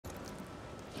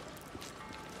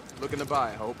Looking to buy,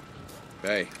 I hope.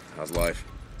 Hey, how's life?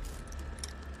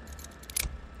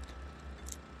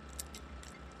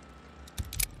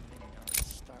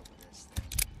 Let's start with this thing.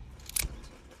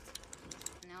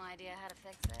 No idea how to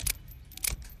fix it.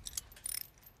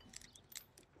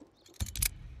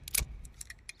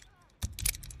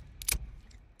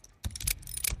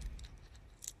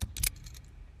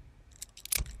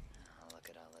 Oh, look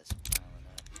at all this piling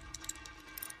up.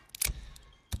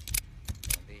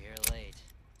 Gonna be here late.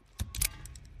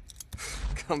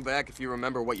 Come back if you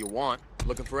remember what you want.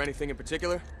 Looking for anything in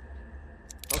particular?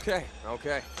 Okay.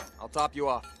 I'll top you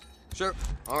off. Sure,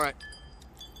 alright.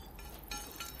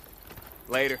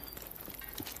 Later.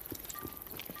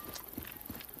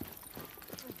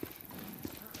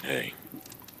 Hey.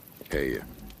 Hey,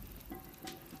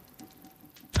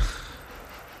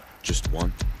 just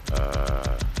one?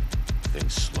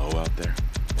 Things slow out there?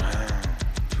 Wow,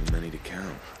 too many to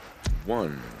count.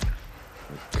 One.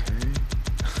 Okay.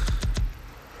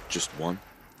 Just one?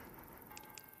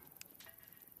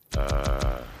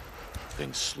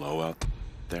 Things slow out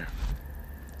there?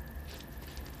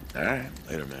 Alright,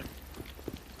 later, man.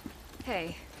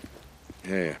 Hey.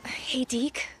 Hey. Hey,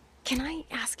 Deke. Can I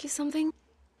ask you something?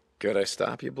 Could I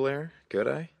stop you, Blair? Could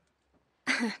I?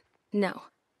 No.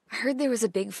 I heard there was a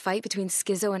big fight between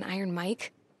Skizzo and Iron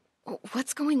Mike.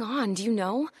 What's going on? Do you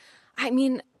know? I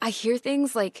mean, I hear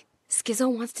things like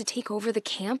Skizzo wants to take over the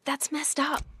camp. That's messed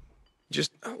up.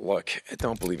 Just, look,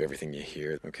 don't believe everything you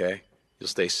hear, okay? You'll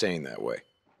stay sane that way.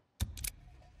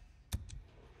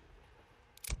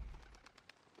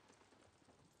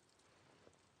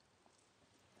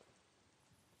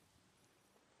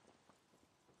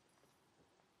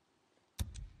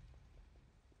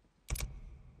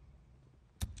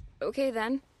 Okay,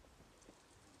 then.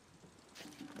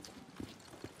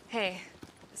 Hey,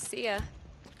 see ya.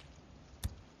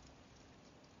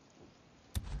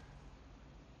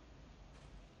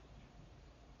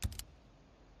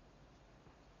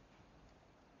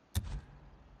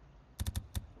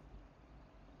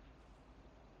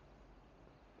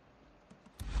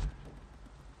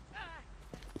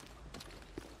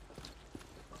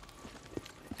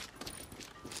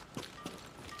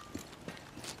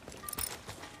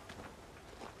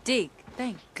 Deke,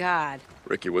 thank God.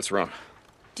 Ricky, what's wrong?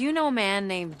 Do you know a man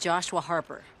named Joshua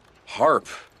Harper? Harp?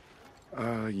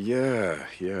 Yeah,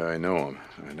 I know him.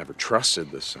 I never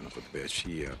trusted this son of a bitch.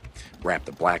 He, wrapped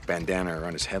a black bandana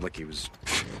around his head like he was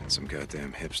some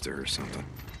goddamn hipster or something.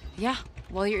 Yeah,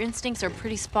 well, your instincts are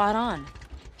pretty spot on.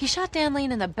 He shot Dan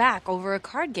Lane in the back over a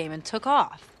card game and took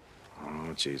off.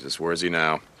 Oh, Jesus, where is he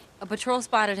now? A patrol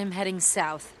spotted him heading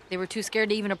south. They were too scared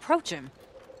to even approach him.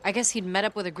 I guess he'd met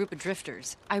up with a group of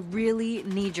drifters. I really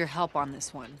need your help on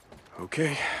this one.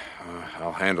 Okay,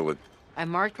 I'll handle it. I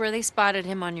marked where they spotted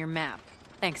him on your map.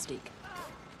 Thanks, Deke.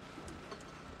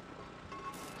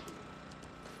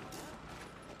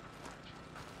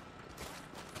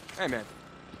 Hey, man.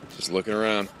 Just looking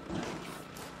around.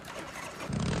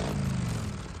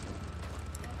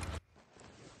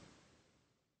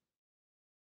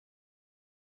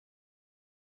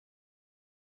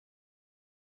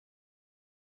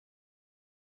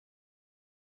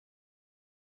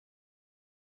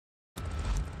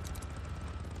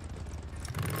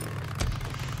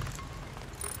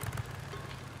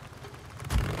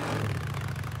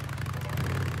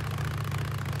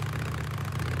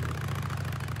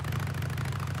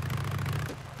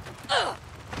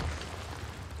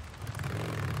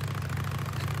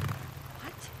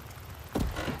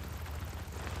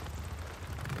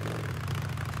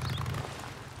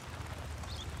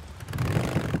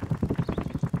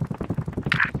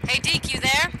 Hey, Deke, you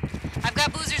there? I've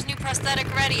got Boozer's new prosthetic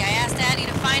ready. I asked Addy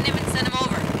to find him and send him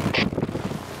over.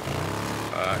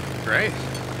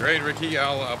 Great, Ricky.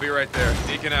 I'll be right there.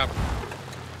 Deacon out.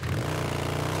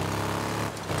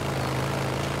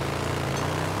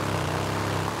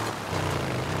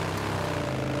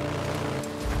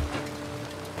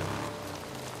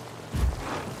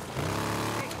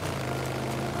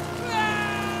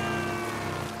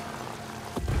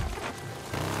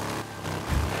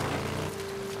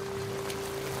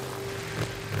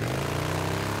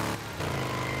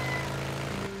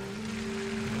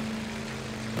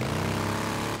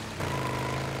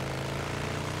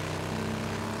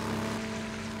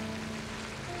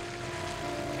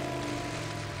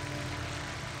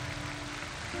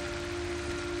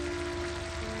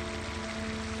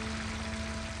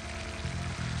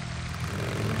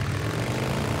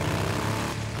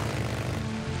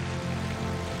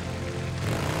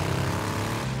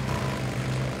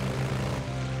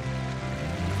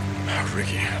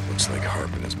 Ricky, looks like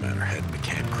Harp and his men are heading to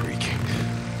Camp Creek.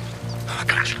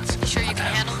 Gunshots. You sure you can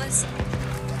handle this?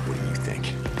 What do you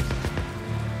think?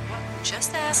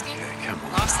 Just asking. Okay, come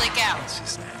on. Lost Lake out. Let's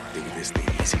just do this the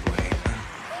easy way.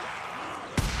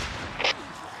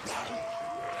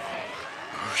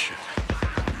 Oh, shit.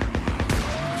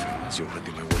 If you want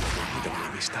to do my work for me, don't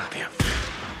let me stop you.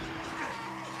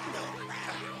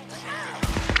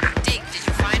 Dig, did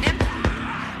you find him?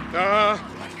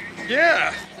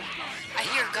 Yeah. I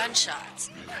hear gunshots.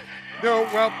 No,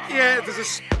 well, yeah, there's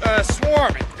a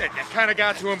swarm. It kind of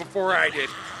got to him before I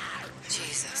did.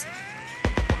 Jesus.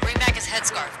 Well, bring back his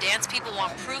headscarf. Dan's people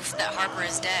want proof that Harper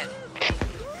is dead.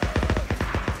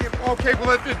 Yeah, okay,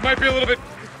 well, it might be a little bit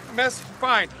mess.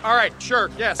 Fine. All right, sure,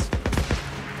 yes.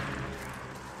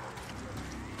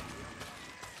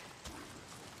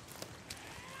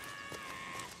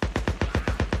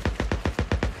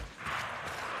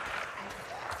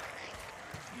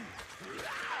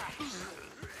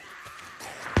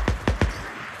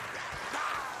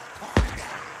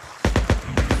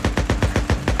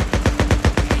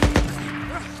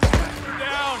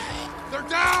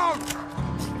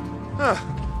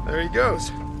 There he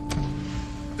goes.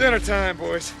 Dinner time,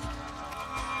 boys.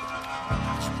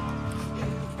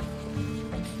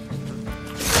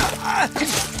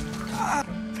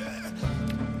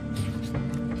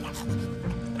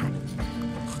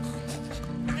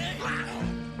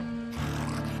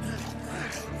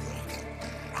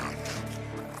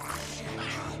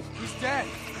 He's dead.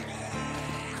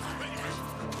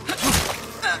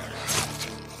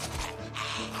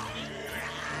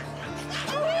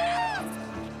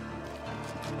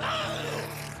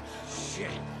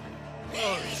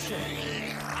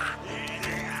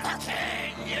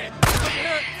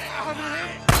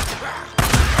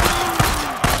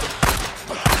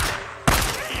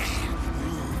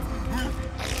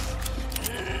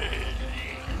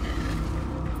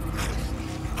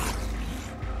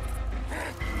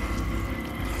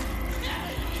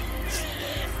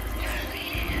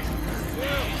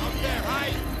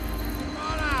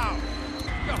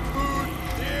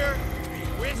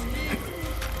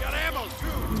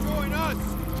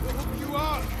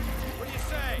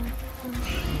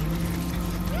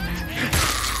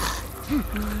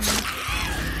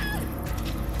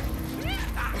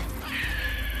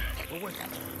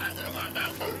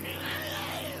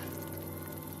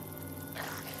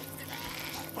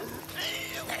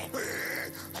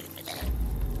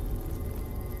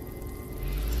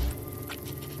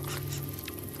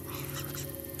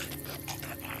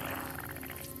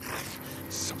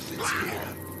 Something's here.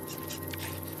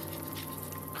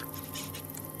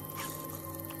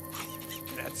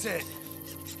 That's it.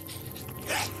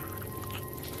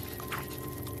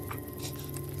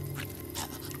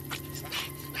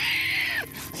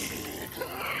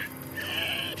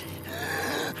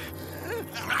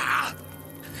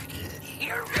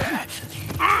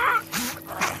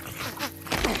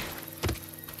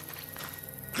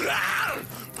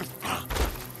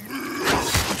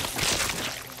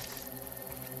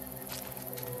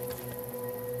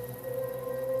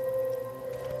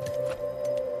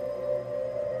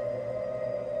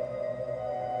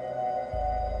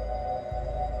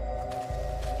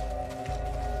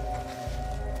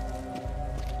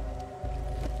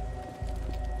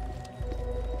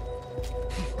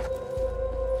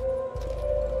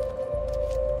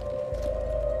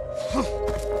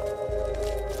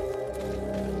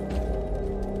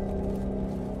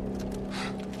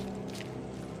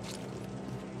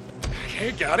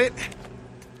 Okay, got it.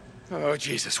 Oh,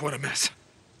 Jesus, what a mess.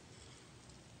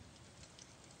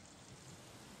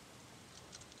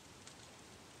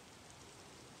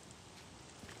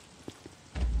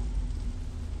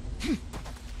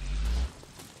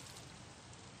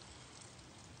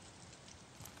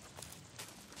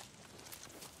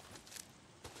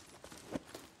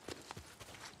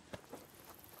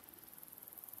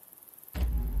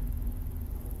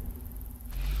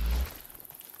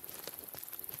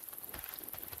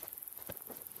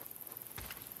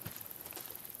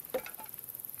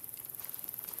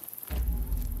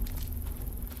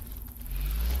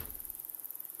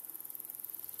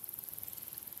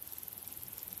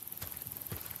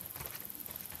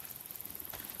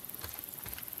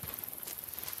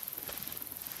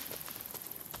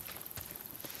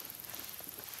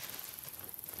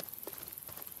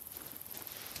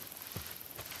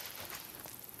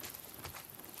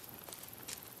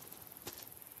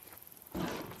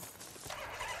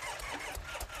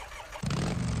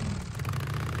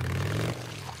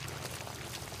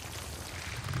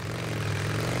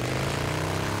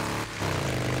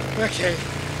 Okay,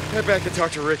 head back and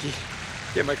talk to Ricky.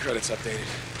 Get my credits updated.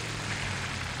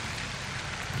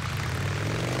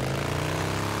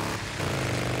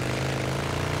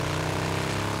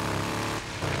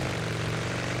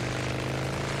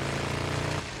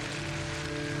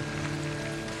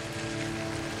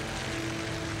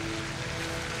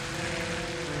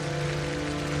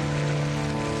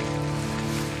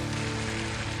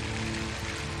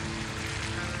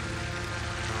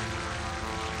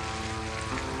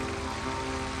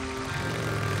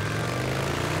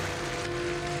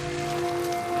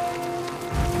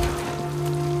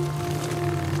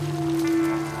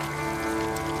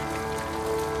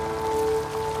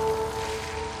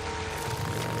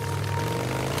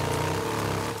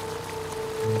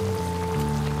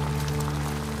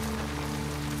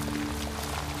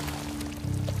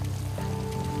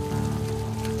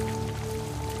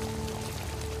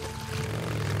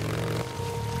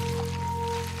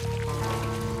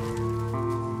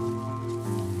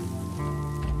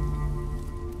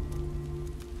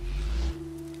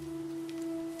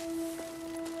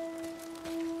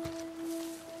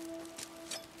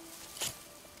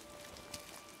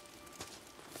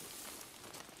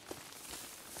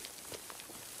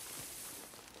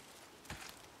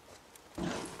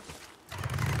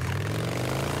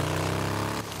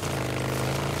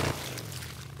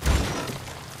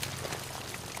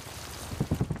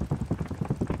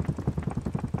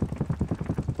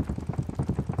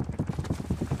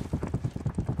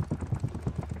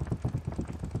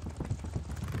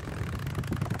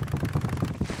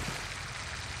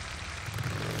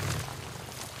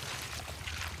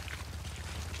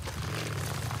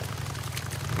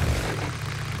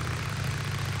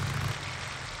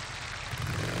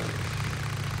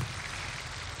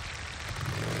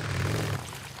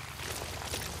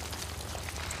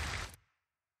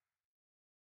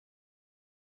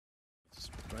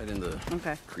 Right in the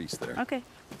Okay. crease there. Okay,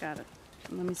 got it.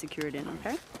 Let me secure it in,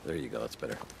 okay? There you go, that's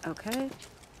better. Okay.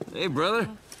 Hey, brother.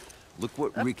 Look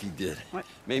what Ricky did. What?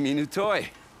 Made me a new toy.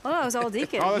 Oh, that was all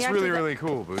Deacon. Oh, He that's actually really, got- really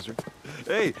cool, Boozer.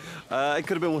 Hey, I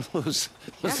could have been one of those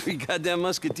three goddamn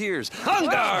musketeers. On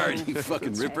guard, you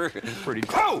fucking ripper. Pretty.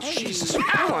 Oh, Hey. Jesus.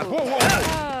 Come on, whoa, whoa,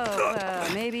 whoa.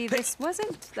 Oh, maybe this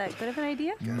wasn't that good of an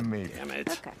idea? Maybe. Damn it.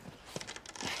 Okay.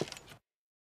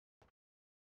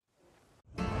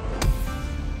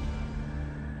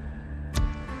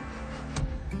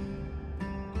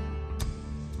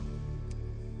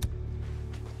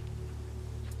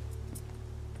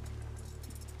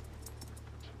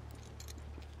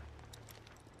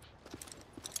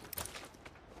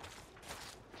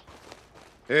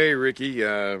 Hey, Ricky,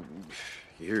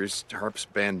 here's Harp's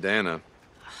bandana.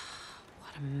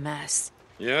 What a mess.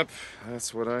 Yep,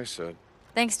 that's what I said.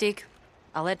 Thanks, Deke.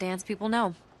 I'll let dance people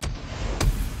know.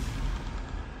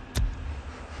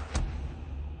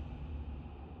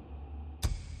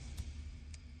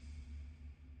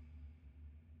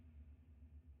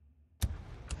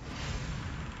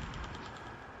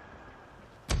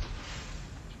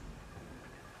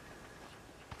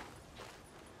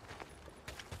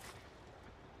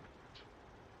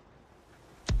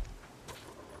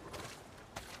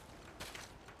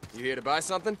 You here to buy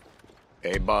something?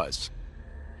 Hey, Buzz.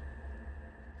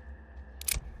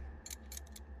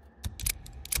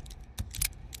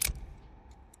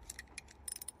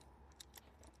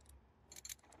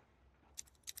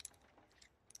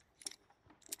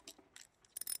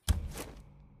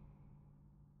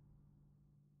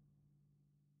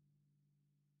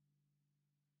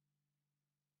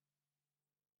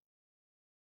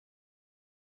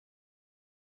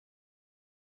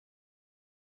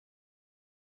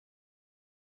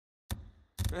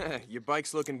 Your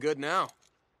bike's looking good now.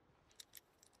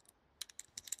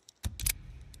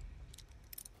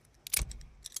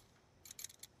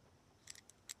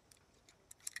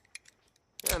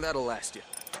 Yeah, that'll last you.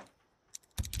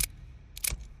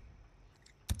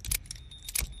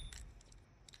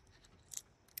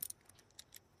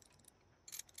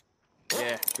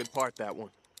 Yeah, good part, that one.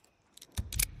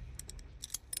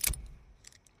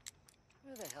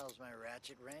 Where the hell's my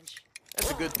ratchet wrench?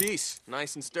 That's a good piece.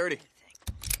 Nice and sturdy.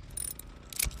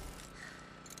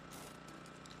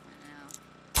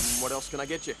 What else can I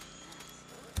get you?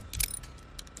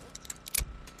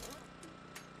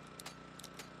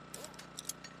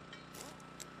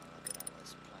 Look at all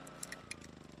this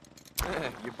piling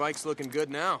up. Your bike's looking good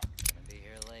now. Gonna be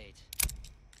here late.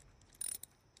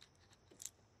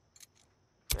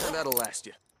 Yeah, that'll last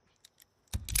you.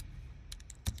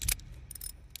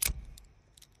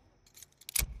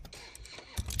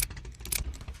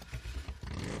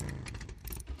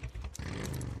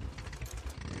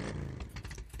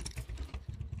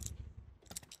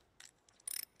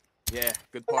 Yeah,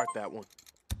 good part, that one.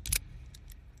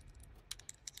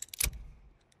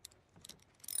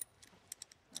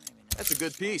 I don't even know That's a what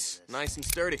good to do with piece. this. Nice and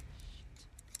sturdy.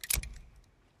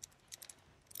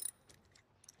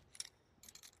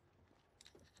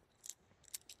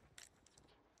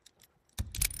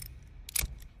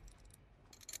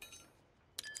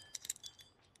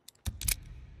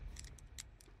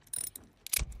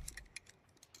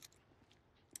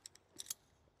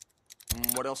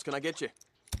 What else can I get you?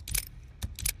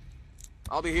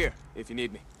 I'll be here if you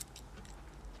need me.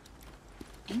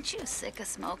 Ain't you sick of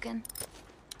smoking?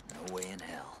 No way in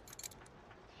hell.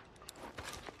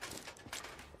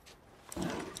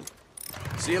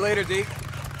 See you later, Deke.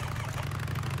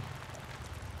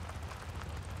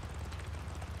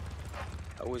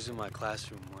 I was in my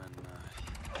classroom when,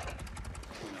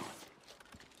 you know,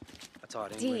 I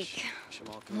taught English. Deke,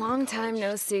 Shamal Community long time College.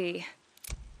 no see.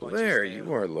 Well, there,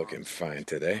 you are looking fine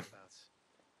today.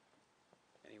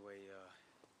 Anyway,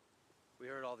 we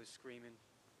heard all this screaming.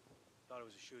 Thought it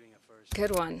was a shooting at first,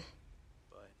 Good one.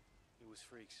 but it was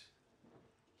freaks.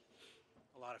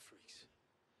 A lot of freaks.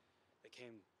 They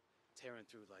came tearing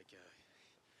through like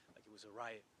it was a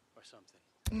riot or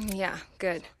something. Yeah,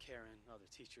 good. Saw Karen, other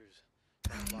teachers.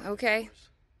 trying to lock the Okay.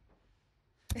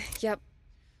 doors. Yep.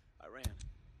 I ran.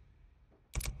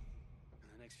 And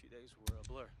the next few days were a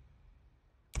blur.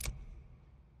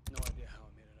 No idea how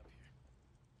I made it up here.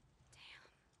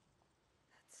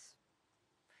 That's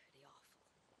pretty awful.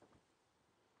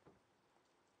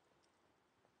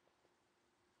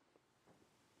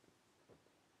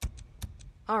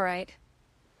 All right.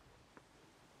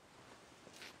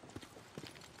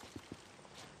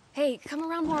 Hey, come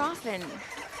around more often.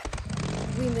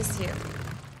 We miss you.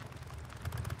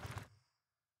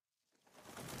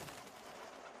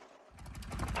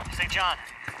 St. John,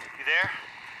 you there?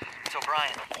 It's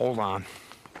O'Brien. Hold on.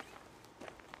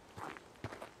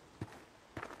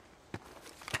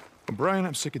 Brian,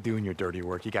 I'm sick of doing your dirty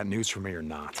work. You got news for me or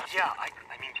not? Yeah, I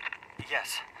mean,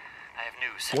 yes, I have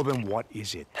news. Well, then what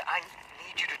is it? I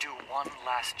need you to do one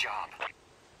last job.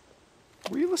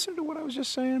 Were you listening to what I was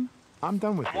just saying? I'm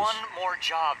done with this. One more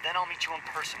job, then I'll meet you in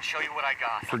person, show you what I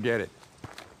got. Forget it.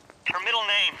 Her middle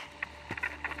name.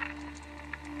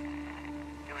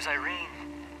 It was Irene,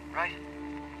 right?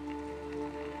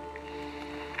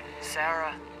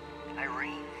 Sarah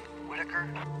Irene Whitaker.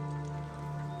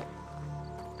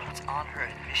 It's on her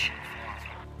admission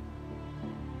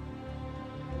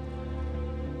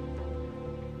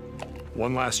form.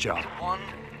 One last job. One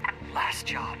last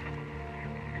job.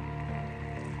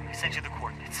 I sent you the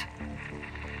coordinates.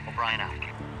 O'Brien out.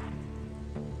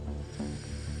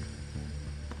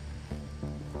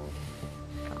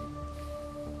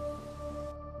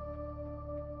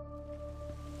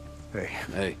 Hey.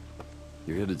 Hey,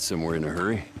 you're headed somewhere in a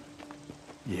hurry?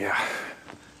 Yeah.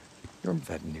 You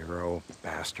remember that Nero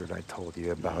bastard I told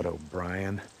you about,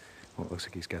 O'Brien? Well, it looks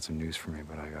like he's got some news for me,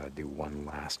 but I gotta do one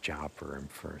last job for him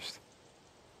first.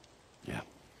 Yeah.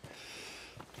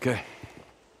 Okay.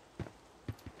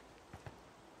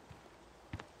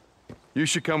 You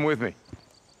should come with me.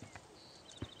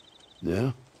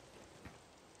 Yeah?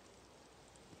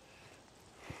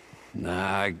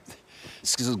 Nah,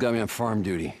 Skizzo's got me on farm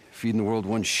duty, feeding the world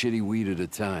one shitty weed at a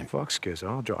time. Fuck Skizzo,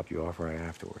 I'll drop you off right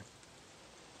afterward.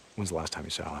 When's the last time you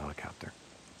saw a helicopter?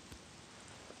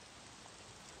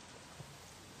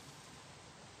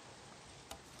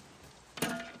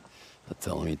 I'll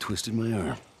tell him he twisted my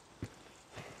arm.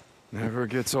 Never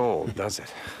gets old, does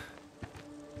it?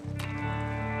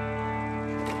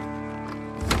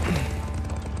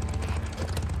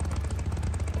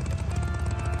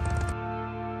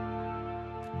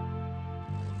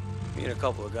 Me and a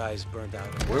couple of guys burned out.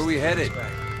 Where are we headed?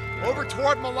 Over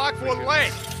toward Malakwood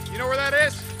Lake. You know where that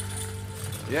is?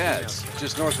 Yeah, it's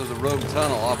just north of the road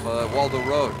tunnel off Waldo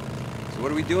Road. So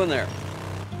what are we doing there?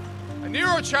 A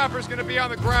Nero chopper's gonna be on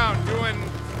the ground doing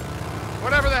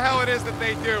whatever the hell it is that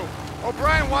they do.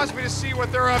 O'Brien wants me to see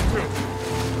what they're up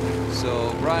to.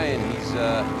 So, Brian, he's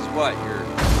what, your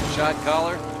shot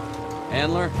caller?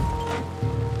 Handler?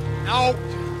 No.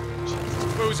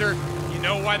 Jesus, Boozer, you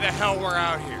know why the hell we're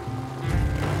out here.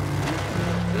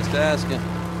 Just asking.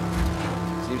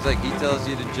 Seems like he tells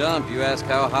you to jump, you ask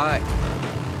how high.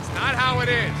 It's not how it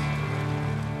is.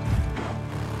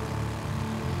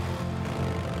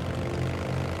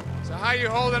 So how you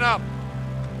holding up?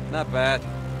 Not bad.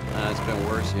 It's been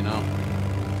worse, you know.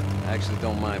 I actually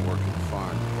don't mind working the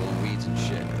farm, pulling weeds and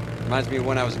shit. Reminds me of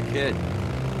when I was a kid.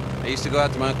 I used to go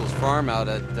out to my uncle's farm out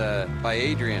at by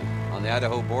Adrian on the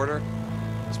Idaho border.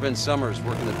 I spent summers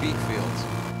working the beet fields.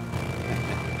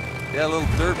 He had a little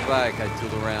dirt bike I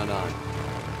tooled around on.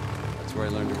 That's where I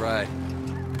learned to ride.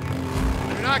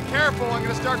 If you're not careful, I'm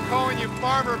gonna start calling you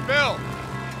Farmer Bill.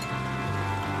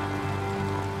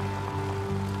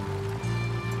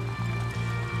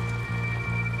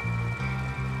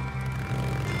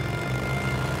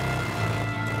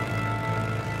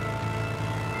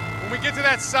 When we get to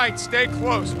that site, stay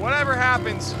close. Whatever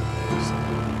happens, just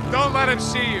don't let them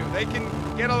see you. They can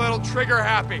get a little trigger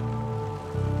happy.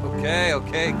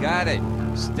 Okay, got it.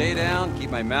 Stay down, keep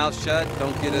my mouth shut,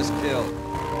 don't get us killed.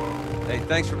 Hey,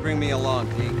 thanks for bringing me along,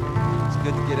 Pete. It's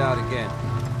good to get out again.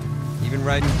 Even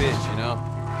riding bitch, you know?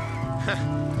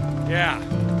 Yeah.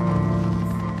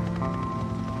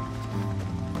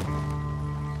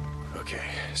 Okay,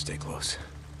 stay close.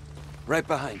 Right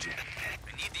behind you.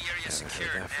 I need the area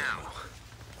secured now.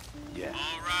 Yeah.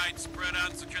 All right, spread out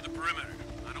and secure the perimeter.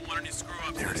 I don't want any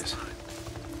screw-ups There it this is. time.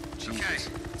 Jesus. Okay,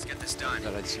 let's get this done.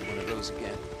 Thought I'd see one of those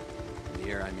again. In the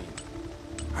air, I mean.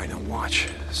 All right, now watch.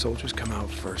 Soldiers come out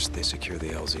first, they secure the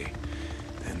LZ.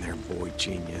 Then their boy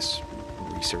genius,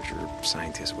 researcher,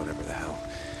 scientist, whatever the hell,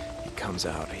 he comes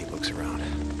out, he looks around.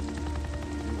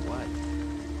 What?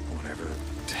 Whatever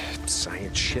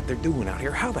science shit they're doing out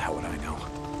here, how the hell would I know?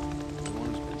 The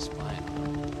one who's been spying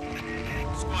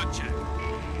on. Squad check.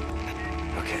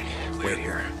 Okay, wait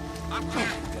here. I'm clear.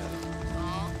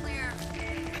 All clear.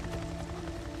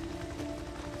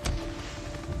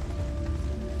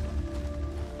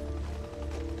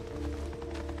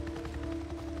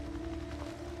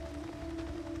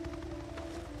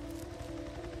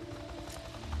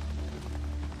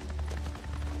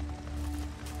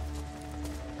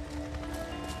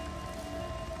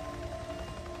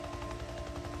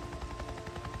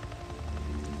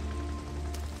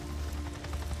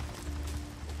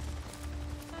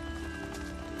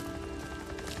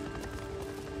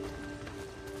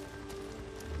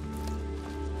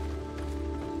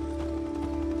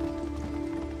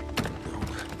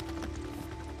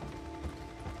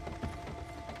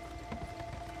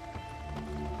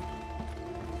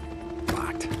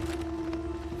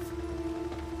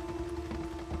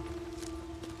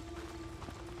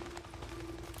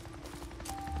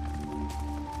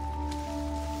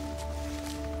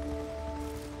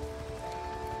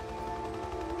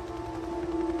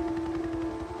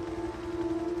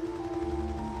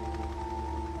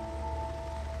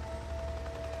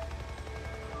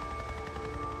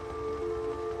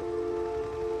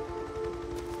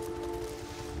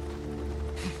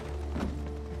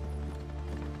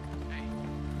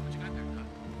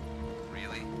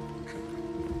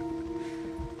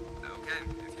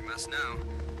 must know,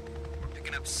 we're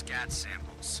picking up scat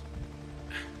samples.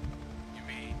 You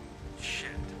mean shit?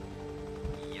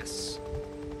 Yes.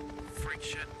 Freak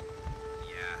shit?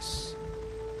 Yes.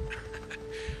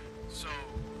 So,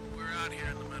 we're out here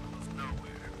in the middle of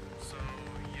nowhere, so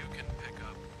you can pick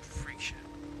up freak shit.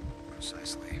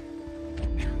 Precisely.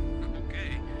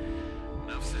 Okay.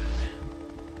 Enough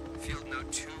said. Field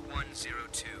note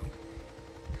 2102.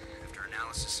 After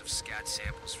analysis of scat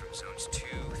samples from zones 2,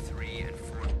 3, and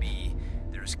 4B,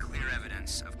 there is clear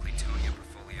evidence of Claytonia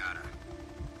perfoliata.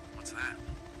 What's that?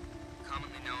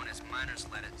 Commonly known as miner's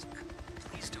lettuce.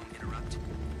 Please don't interrupt.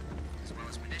 As well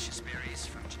as medicinous berries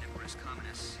from Juniperus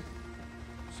communis.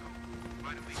 So,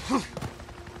 why do we...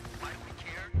 why do we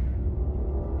care?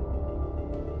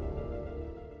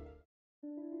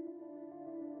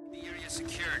 The area is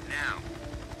secured now.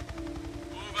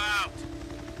 Move out!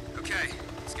 Okay,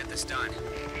 let's get this done.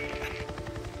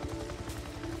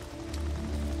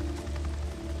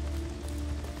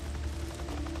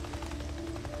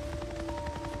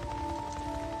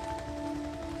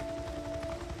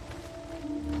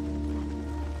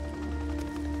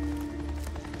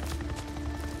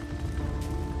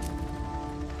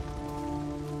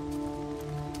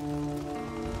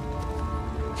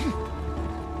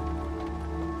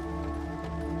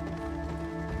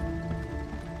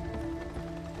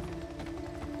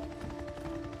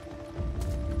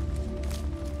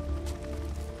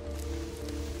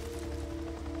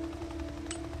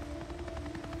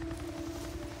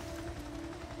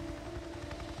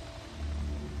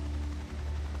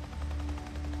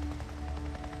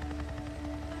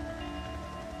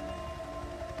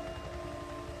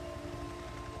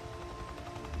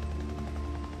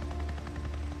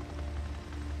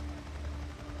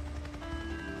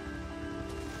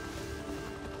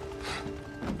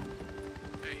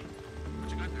 Hey, what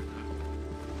you got there, Doc?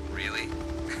 Really?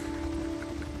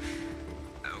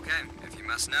 Okay, if you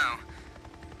must know,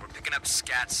 we're picking up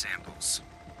scat samples.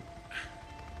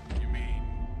 You mean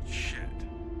shit?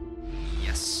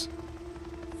 Yes.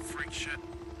 Freak shit?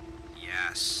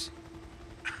 Yes.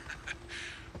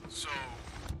 So,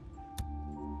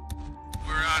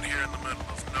 we're out here in the middle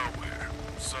of nowhere,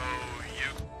 so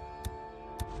you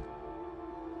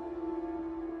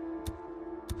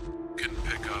can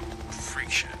pick up freak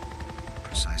shit.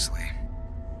 Precisely.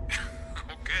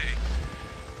 Okay,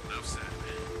 enough said.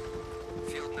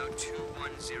 Field note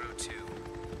 2102.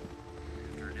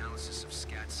 After analysis of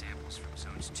scat samples from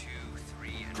zones 2,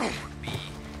 3, and 4B,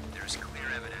 there is clear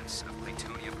evidence of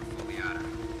Claytonia perfoliata.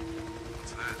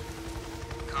 What's that?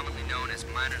 Commonly known as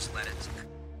miner's lettuce.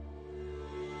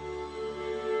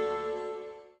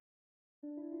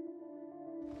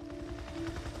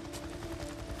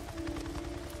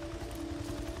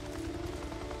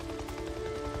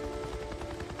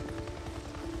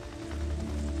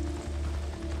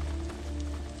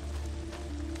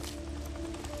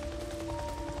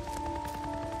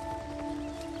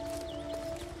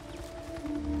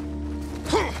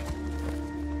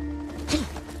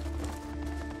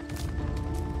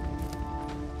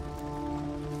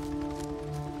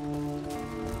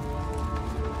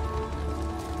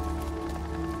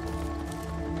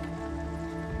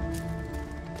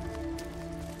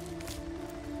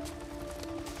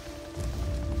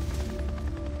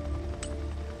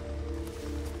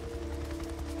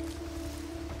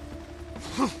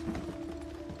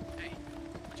 Hey,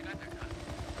 what you got there, Doc?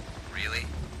 Really?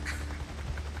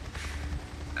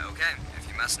 Okay, if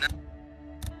you must know.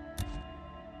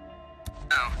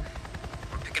 No,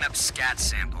 we're picking up scat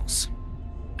samples.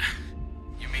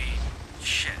 You mean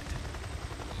shit?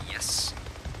 Yes.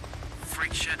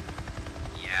 Freak shit?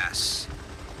 Yes.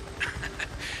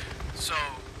 So,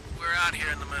 we're out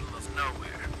here in the middle of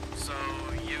nowhere, so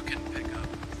you can pick up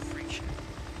freak shit.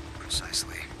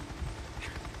 Precisely.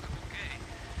 Okay,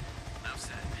 enough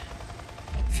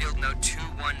said. Field note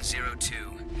 2102.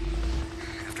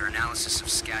 After analysis of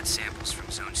scat samples from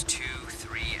zones 2,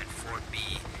 3, and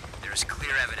 4B, there is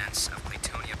clear evidence of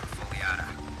Claytonia perfoliata.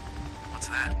 What's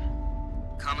that?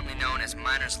 Commonly known as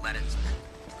miner's lettuce.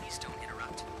 Please don't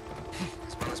interrupt.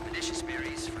 As well as medicinous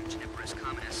berries from Juniperus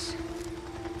communis.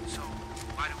 So,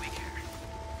 why do we care?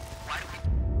 Why do we...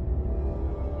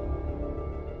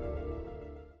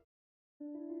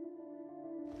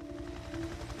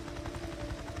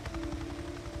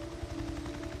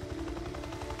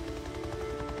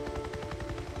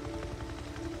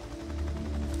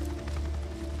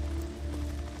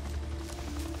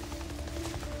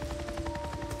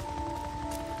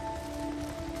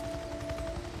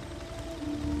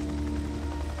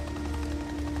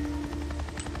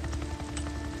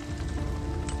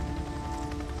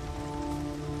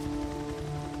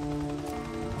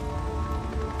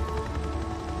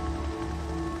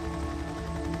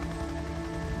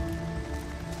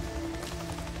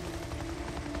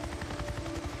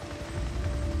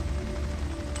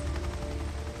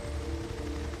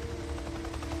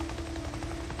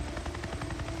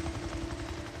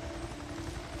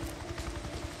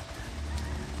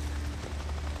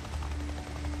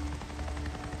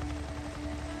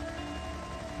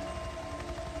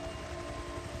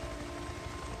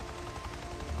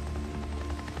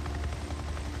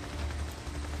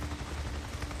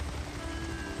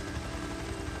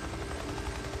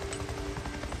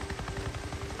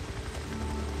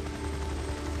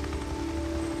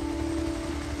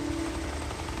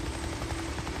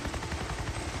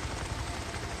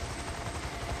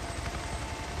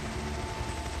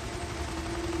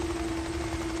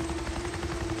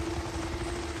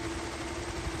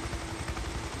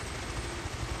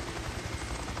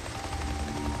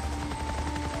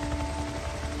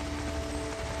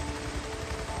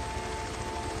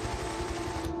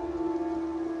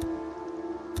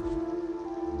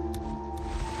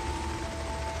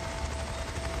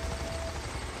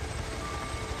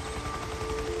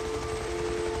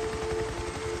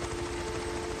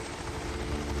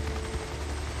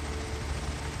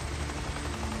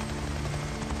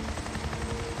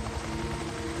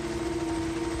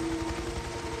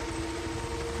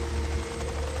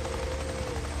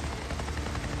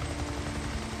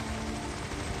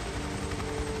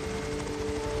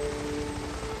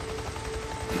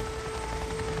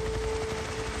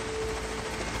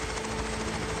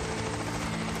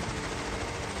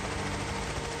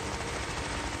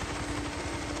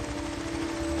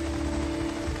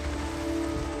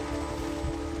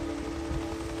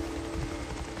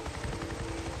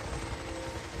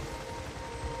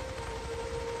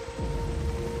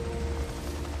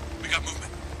 got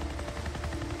movement.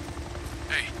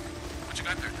 Hey, what you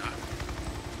got there, Doc?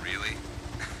 Really?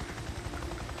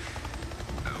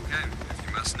 Okay, if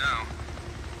you must know,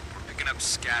 we're picking up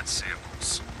scat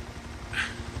samples.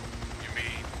 You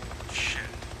mean shit?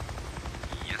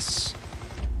 Yes.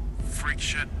 Freak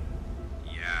shit?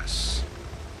 Yes.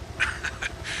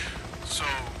 So,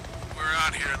 we're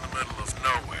out here in the middle of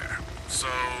nowhere, so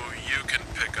you can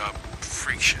pick up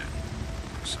freak shit.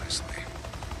 Precisely.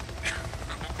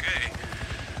 Okay,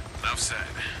 enough said.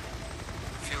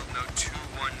 Field note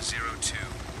 2102.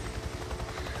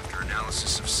 After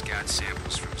analysis of scat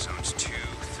samples from zones 2,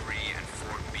 3, and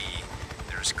 4B,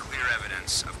 there is clear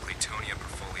evidence of Claytonia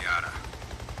perfoliata.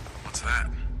 What's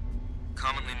that?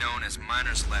 Commonly known as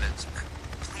miner's lettuce.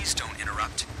 Please don't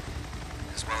interrupt.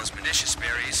 As well as pernicious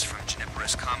berries from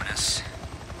Juniperus communis.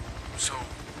 So,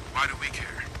 why do we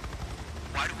care?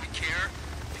 Why do we care?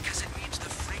 Because it means the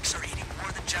freaks are eating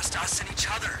more than just us and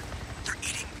each other. They're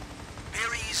eating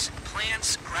berries,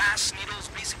 plants, grass, needles,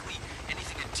 basically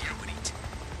anything a deer would eat.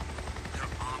 They're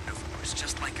omnivores,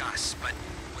 just like us, but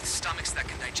with stomachs that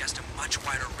can digest a much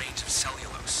wider range of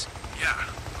cellulose. Yeah,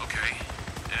 okay.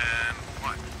 And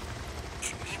what?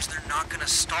 It means they're not gonna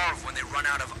starve when they run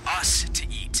out of us to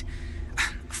eat.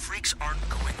 Freaks aren't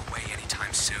going away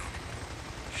anytime soon.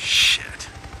 Shit.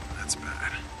 That's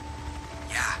bad.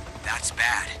 Yeah, that's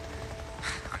bad.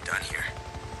 I'm done here.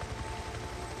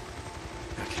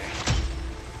 Okay.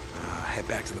 Head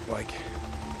back to the bike.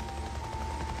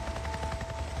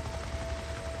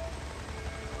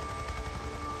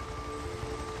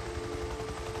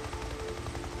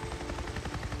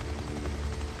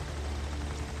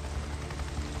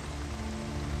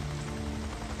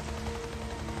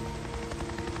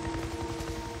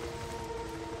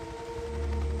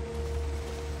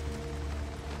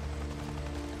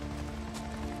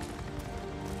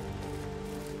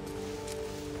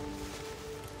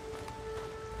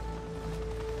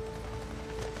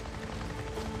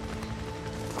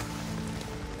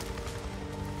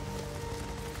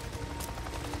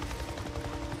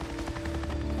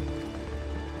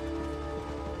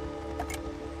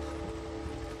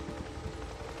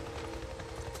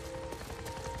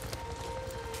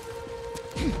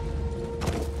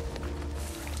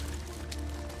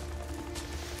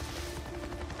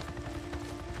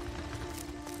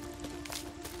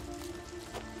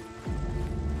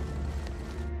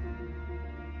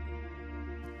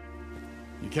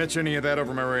 You catch any of that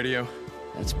over my radio?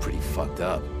 That's pretty fucked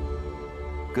up.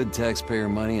 Good taxpayer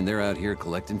money, and they're out here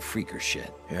collecting freaker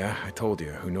shit. Yeah, I told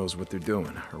you. Who knows what they're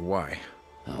doing, or why.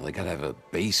 Oh, they gotta have a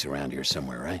base around here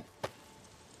somewhere, right?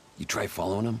 You try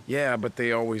following them? Yeah, but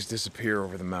they always disappear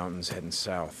over the mountains heading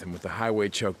south, and with the highway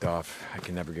choked off, I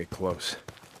can never get close.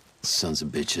 Sons of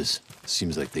bitches.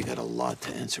 Seems like they got a lot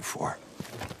to answer for.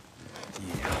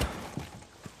 Yeah.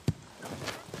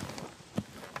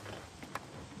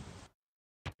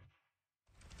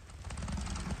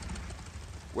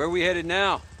 Where are we headed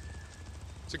now?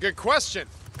 It's a good question.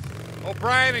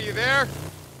 O'Brien, are you there?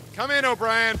 Come in,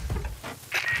 O'Brien.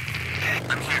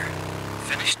 I'm here.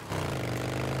 Finished?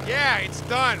 Yeah, it's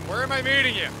done. Where am I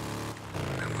meeting you?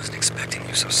 I wasn't expecting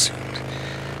you so soon.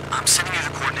 I'm sending you the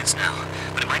coordinates now,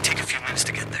 but it might take a few minutes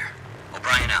to get there.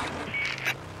 O'Brien out.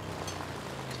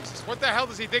 Jesus, what the hell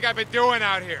does he think I've been doing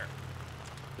out here?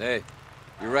 Hey,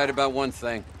 you're right about one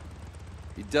thing.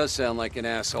 He does sound like an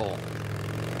asshole.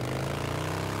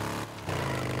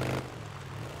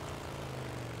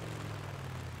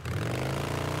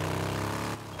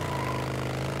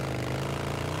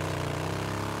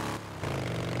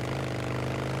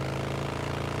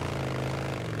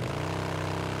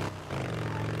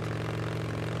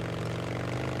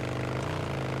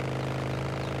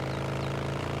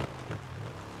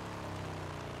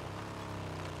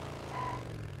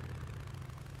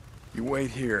 You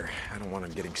wait here. I don't want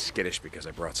him getting skittish because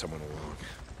I brought someone along.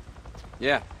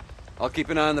 Yeah, I'll keep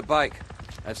an eye on the bike.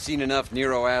 I've seen enough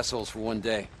Nero assholes for one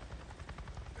day.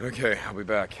 Okay, I'll be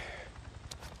back.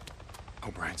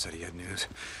 O'Brien said he had news.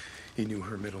 He knew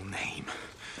her middle name.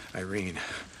 Irene.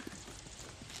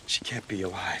 She can't be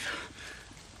alive.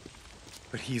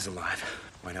 But he's alive.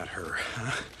 Why not her,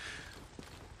 huh?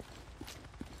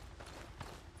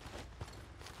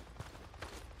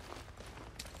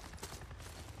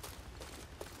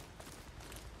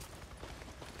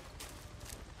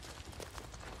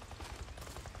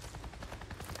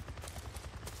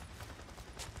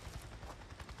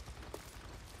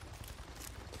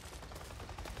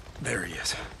 There he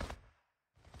is.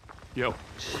 Yo.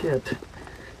 Shit.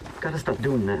 Gotta stop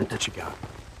doing that. What you got?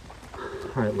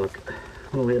 Alright, look.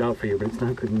 I'm gonna lay it out for you, but it's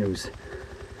not good news.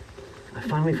 I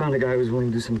finally found a guy who was willing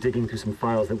to do some digging through some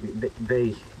files that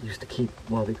they used to keep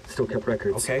while they still kept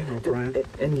records. Okay, O'Brien.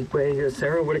 Anyway,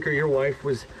 Sarah Whitaker, your wife,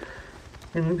 was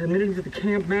admitted to the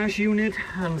Camp MASH unit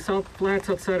on the South Flats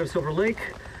outside of Silver Lake.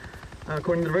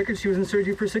 According to the records, she was in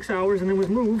surgery for 6 hours and then was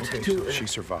moved Okay, to... so she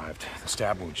survived. The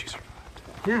stab wound, she survived.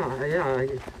 Yeah.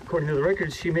 According to the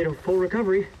records, she made a full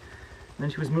recovery. And then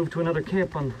she was moved to another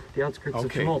camp on the outskirts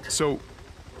of Tumult.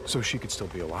 So she could still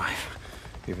be alive.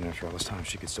 Even after all this time,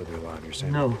 she could still be alive, you're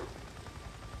saying? No.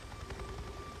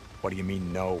 What do you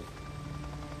mean, no?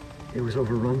 It was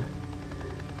overrun.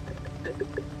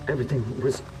 Everything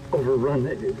was overrun.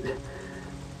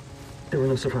 There were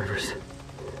no survivors.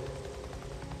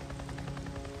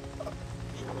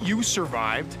 You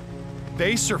survived.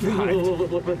 They survived.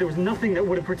 Look, there was nothing that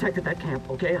would have protected that camp,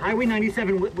 okay? Highway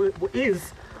 97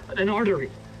 is an artery.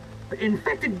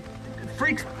 Infected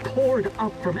freaks poured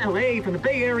up from LA, from the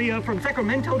Bay Area, from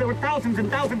Sacramento. There were thousands and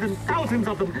thousands and thousands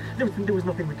of them. There was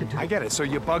nothing we could do. I get it. So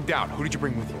you bugged out. Who did you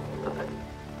bring with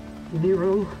you?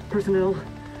 Nero personnel,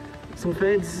 some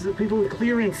feds, people with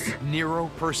clearance. Nero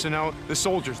personnel? The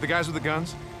soldiers, the guys with the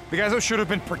guns? The guys that should have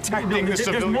been protecting the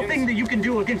civilians? There's nothing that you can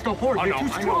do against a horde. They're too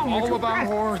strong. I know all too about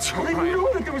fast. hordes. I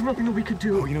know that there was nothing that we could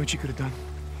do. Oh, you know what you could have done?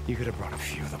 You could have brought a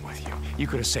few of them with you. You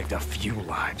could have saved a few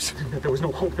lives. There was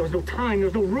no hope, there was no time, there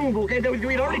was no room, okay?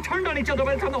 We'd already turned on each other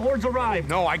by the time the hordes arrived.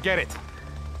 No, I get it.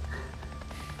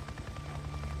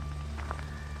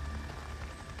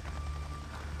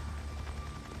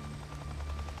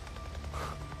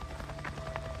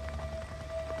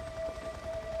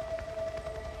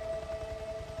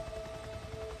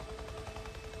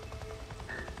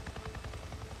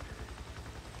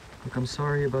 Look, I'm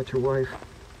sorry about your wife.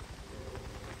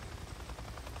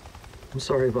 I'm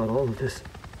sorry about all of this.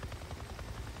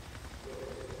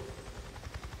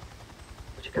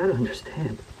 But you gotta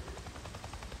understand.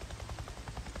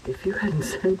 If you hadn't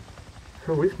sent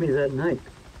her with me that night,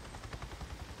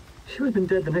 she would have been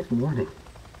dead the next morning.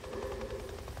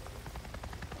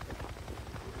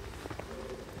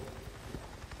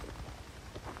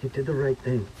 You did the right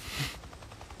thing.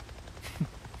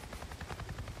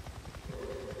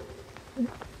 You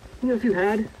know, if you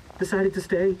had decided to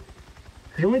stay,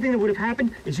 the only thing that would have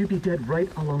happened is you'd be dead right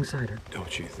alongside her.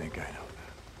 Don't you think I know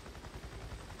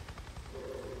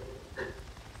that?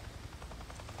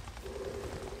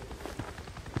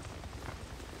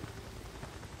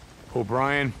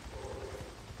 O'Brien.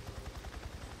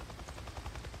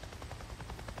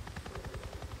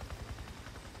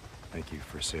 Thank you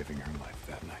for saving her life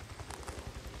that night.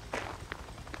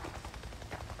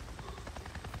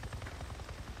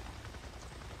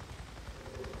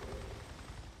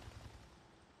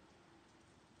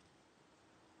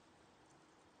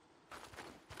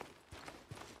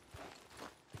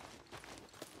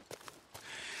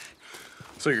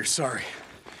 So you're sorry.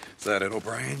 Is that it,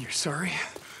 O'Brien? You're sorry?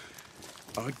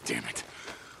 Oh, damn it.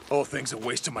 All thing's a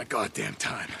waste of my goddamn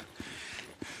time.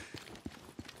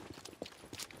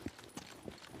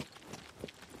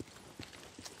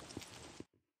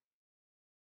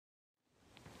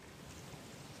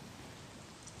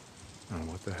 Oh,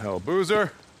 what the hell?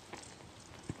 Boozer?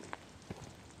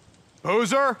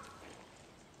 Boozer?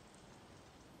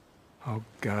 Oh,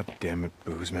 god damn it,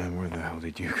 Booze, man. Where the hell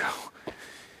did you go?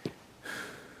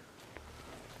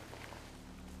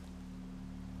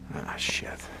 Ah, shit.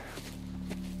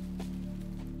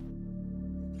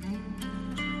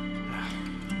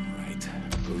 Right.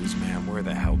 Booze, man, where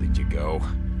the hell did you go?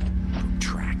 Poop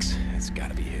tracks. It's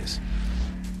gotta be his.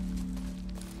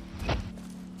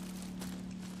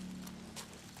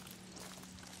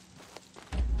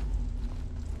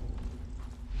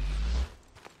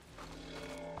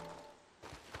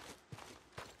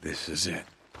 This is it.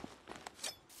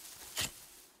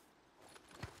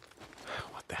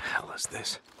 What the hell is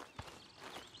this?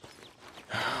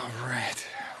 All right,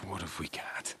 what have we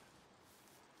got?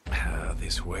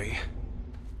 This way.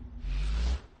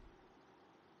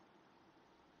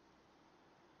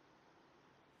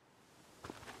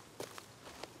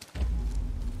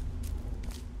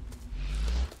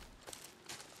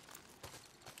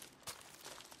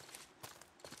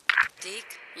 Deke,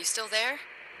 you still there?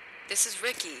 This is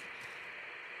Ricky.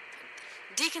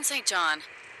 Deacon St. John.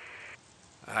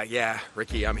 Yeah,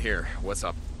 Ricky, I'm here. What's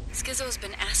up? Skizzo's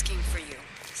been asking for you.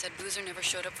 Said Boozer never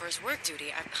showed up for his work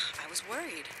duty. I was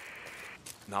worried.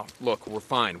 No, look, we're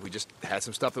fine. We just had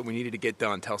some stuff that we needed to get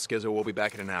done. Tell Skizzo we'll be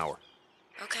back in an hour.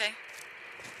 Okay.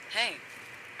 Hey,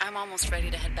 I'm almost ready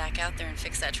to head back out there and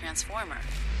fix that transformer.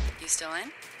 You still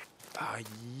in?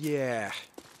 Yeah.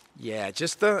 Yeah,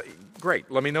 just,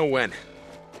 great. Let me know when.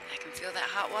 I can feel that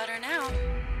hot water now.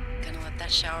 Gonna let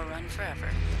that shower run forever.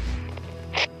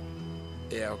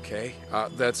 Yeah, okay.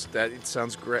 It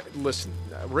sounds great. Listen,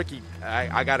 Ricky,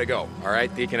 I gotta go. All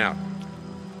right, Deacon out.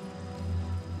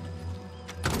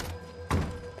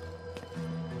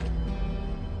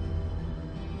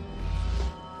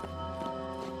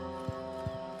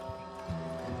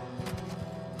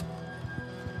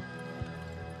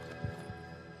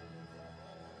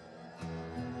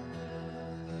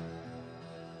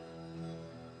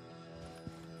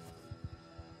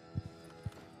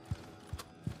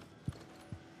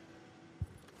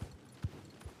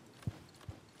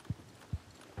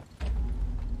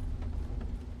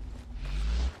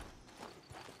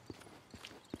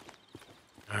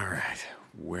 All right,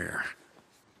 where?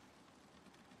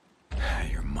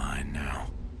 You're mine now.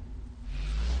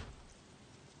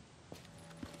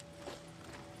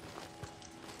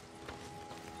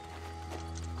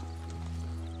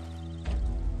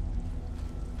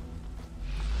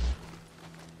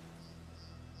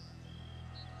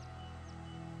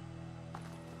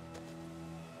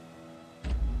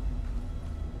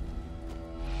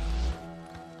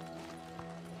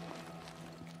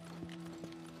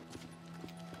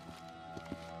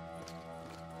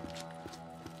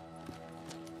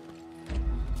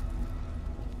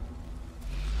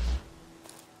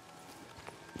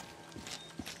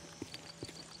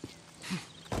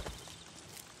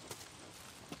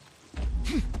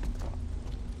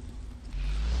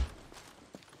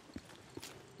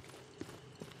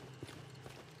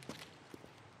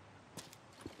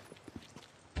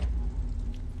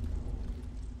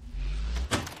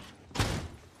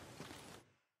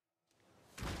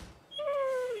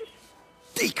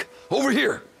 Deke, over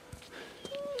here!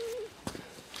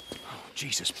 Oh,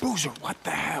 Jesus, Boozer, what the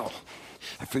hell?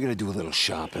 I figured I'd do a little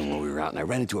shopping while we were out, and I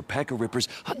ran into a pack of rippers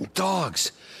hunting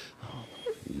dogs. Oh,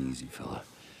 easy, fella.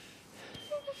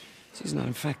 He's not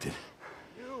infected.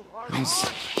 He's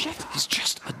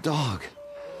just a dog.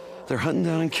 They're hunting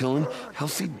down and killing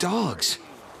healthy dogs.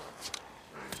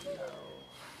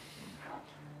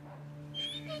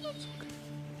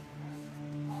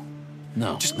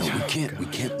 No, we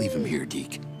can't leave him here,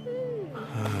 Deke.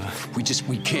 We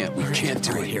can't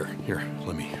do it. Here,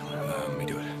 let me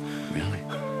do it. Really?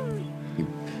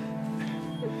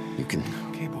 You can...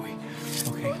 Okay, boy.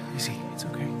 Okay, easy, it's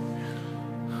okay.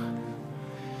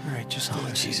 All right, just... Oh,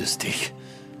 Jesus, Deke.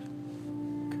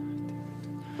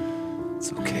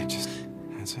 It's okay.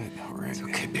 That's it, all right. It's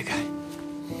okay, big guy.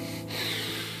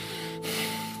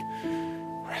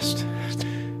 Rest.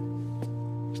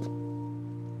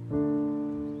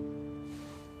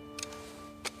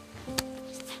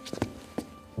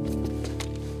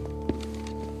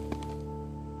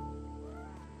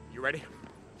 You ready?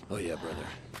 Oh, yeah, brother.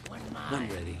 I'm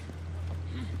ready.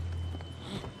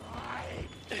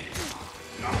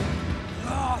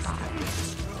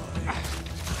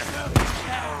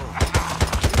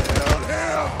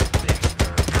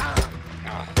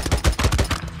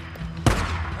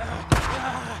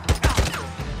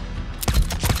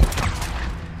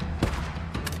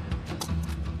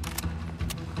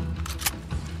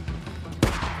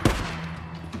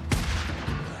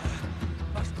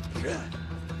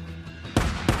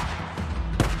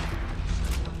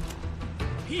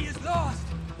 He is lost!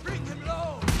 Bring him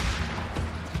low!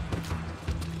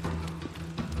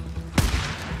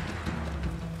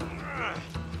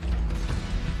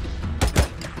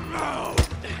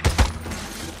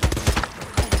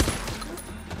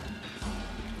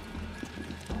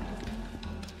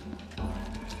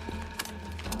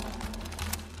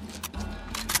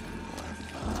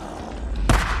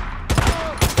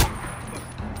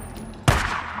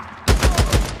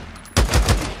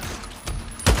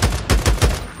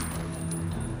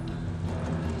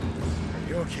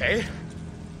 Okay?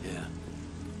 Yeah.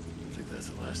 I think that's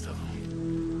the last of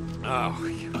them. Oh,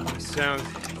 you sound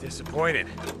disappointed.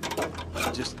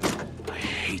 I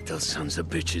hate those sons of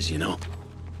bitches, you know?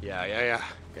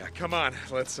 Yeah, come on,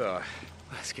 let's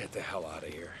get the hell out of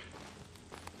here.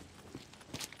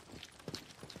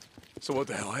 So what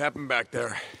the hell happened back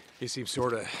there? You seem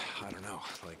sorta, I don't know,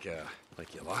 like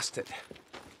you lost it.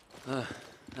 I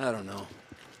don't know.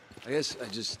 I guess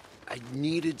I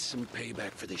needed some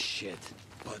payback for this shit.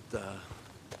 But,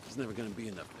 there's never gonna be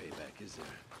enough payback, is there?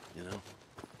 You know?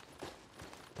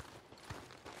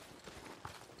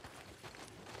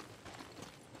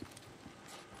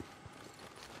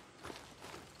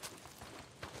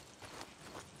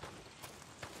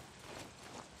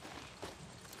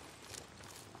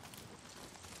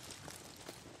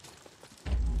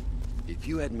 If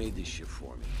you had made this shit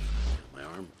for me, my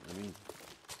arm,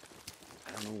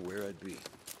 I don't know where I'd be.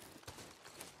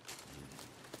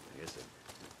 I guess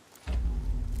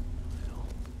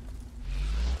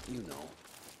you know.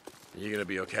 You gonna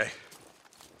be okay?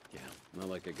 Yeah, not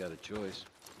like I got a choice.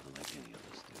 Not like any of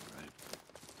us do, right?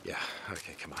 Yeah,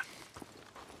 okay, come on.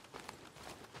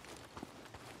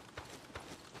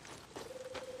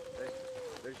 Hey,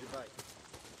 there's your bike.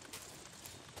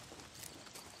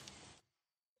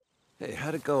 Hey,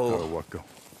 how'd it go? Oh, what go?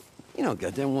 You know,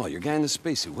 goddamn well, your guy in the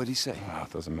spacesuit, what'd he say? Oh,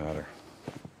 it doesn't matter.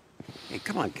 Hey,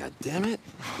 come on, goddammit.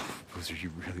 Boozer,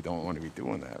 you really don't want to be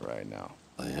doing that right now.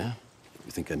 Oh, yeah?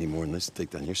 You think I need more than this to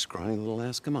take down your scrawny little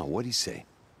ass? Come on, what'd he say?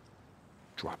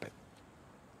 Drop it.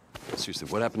 Seriously,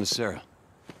 what happened to Sarah?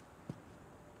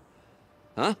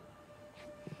 Huh?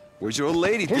 Where's your old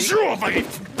lady, Deke?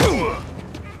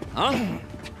 Huh?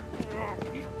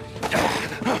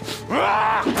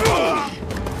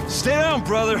 Stay down,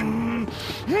 brother.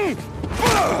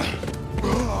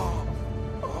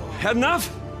 Had enough?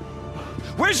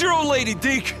 Where's your old lady,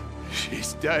 Deke?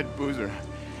 She's dead, Boozer.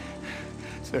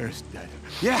 Sarah's dead.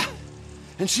 Yeah,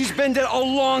 and she's been dead a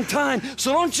long time,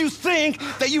 so don't you think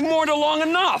that you mourned her long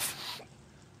enough?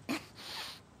 I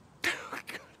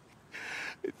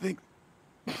think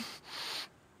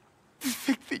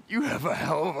that you have a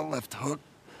hell of a left hook,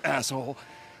 asshole.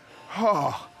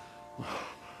 Oh.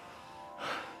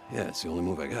 Yeah, it's the only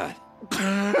move I got.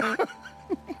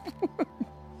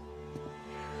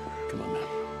 Come on, man.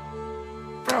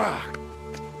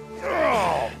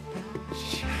 Oh.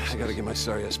 I gotta get my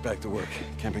sorry ass back to work.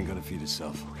 Camp ain't gonna feed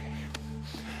itself.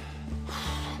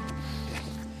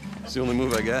 It's the only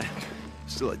move I got.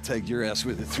 Still, I tagged your ass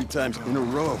with it 3 times in a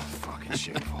row. Fucking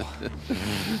shameful.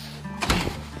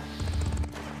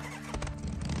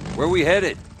 Where we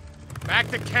headed? Back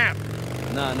to camp.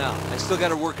 No. I still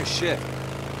gotta work a shift.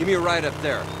 Give me a ride up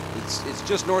there. It's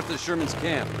just north of Sherman's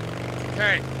camp.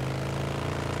 Okay.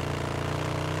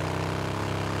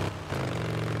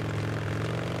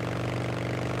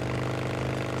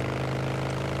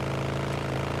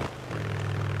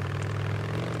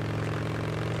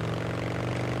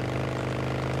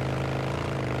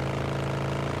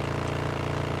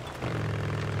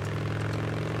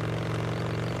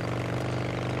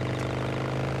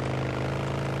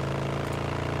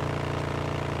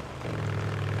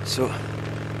 So,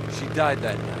 she died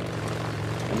that night.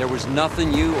 And there was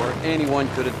nothing you or anyone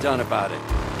could have done about it.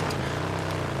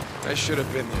 I should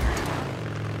have been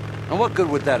there. And what good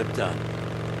would that have done?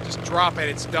 Just drop it,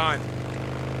 it's done.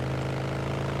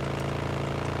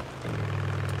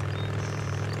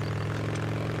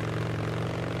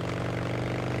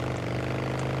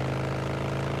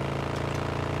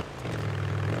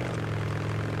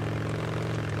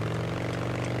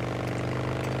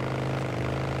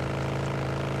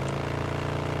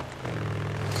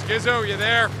 Skizzo, you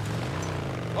there?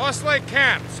 Lost Lake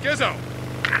Camp, Skizzo.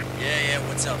 Yeah,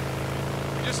 what's up?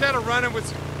 We just had a run-in with...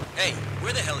 Hey,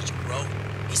 where the hell is your bro?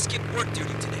 He skipped work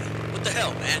duty today. What the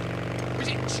hell, man?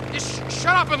 Just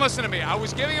shut up and listen to me. I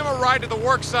was giving him a ride to the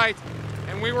work site,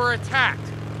 and we were attacked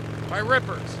by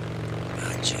rippers.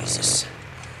 Oh, Jesus.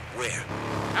 Where?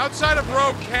 Outside of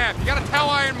Rogue Camp. You gotta tell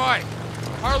Iron Mike.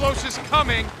 Carlos is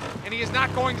coming, and he is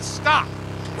not going to stop.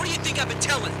 What do you think I've been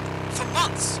telling him? For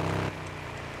months.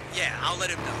 Yeah, I'll let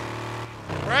him know.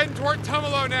 We're heading toward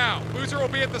Tumalo now. Boozer will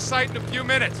be at the site in a few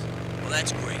minutes. Well,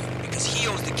 that's great, because he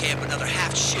owes the camp another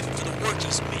half shift for the work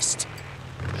he's missed.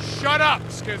 Shut up,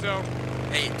 Skizzo.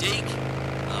 Hey, Deke.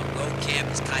 Road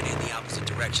Camp is kind of in the opposite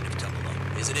direction of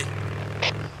Tumalo, isn't it?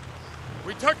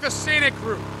 We took the scenic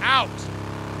route. Out.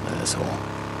 Asshole.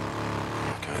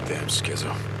 Goddamn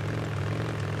Skizzo.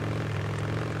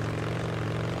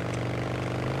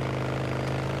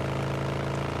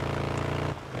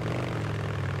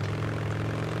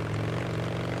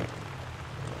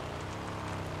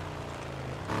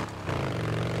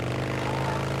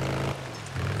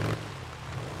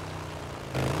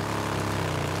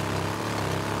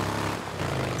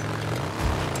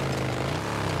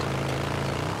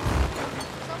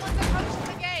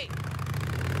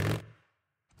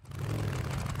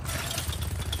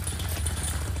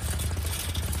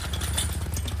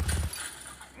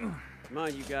 Come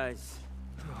on, you guys.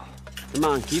 Come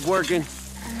on, keep working.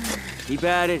 Keep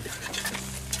at it.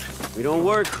 We don't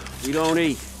work, we don't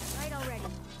eat. Right already.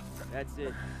 That's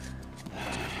it.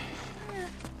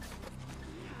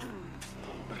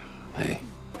 Hey.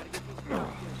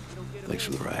 Thanks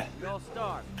for the ride. We all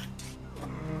starve.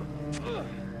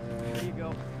 There you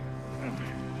go.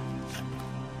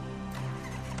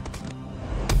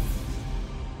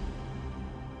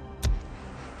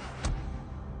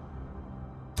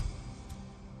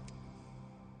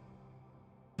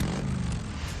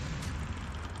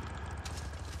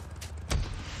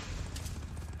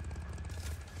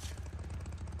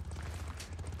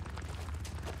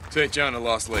 St. John to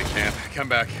Lost Lake Camp. Come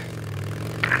back.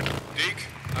 Deke,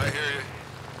 I hear you.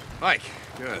 Mike,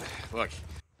 good. Look.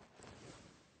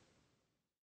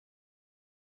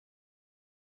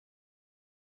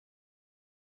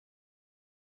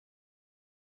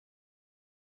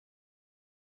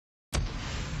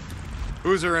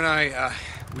 Boozer and I,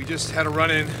 we just had a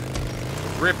run-in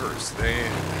with Rippers. They...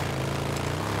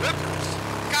 Rippers?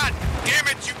 God damn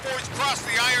it, you boys crossed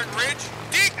the Iron Ridge?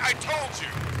 Deke, I told you!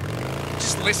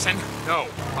 Just listen. No,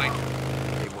 Mike.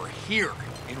 They were here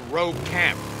in Rogue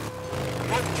Camp.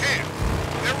 Rogue Camp?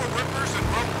 There were Rippers in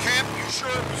Rogue Camp? You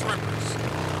sure it was Rippers?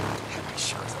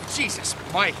 Sure. Jesus,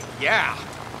 Mike, yeah.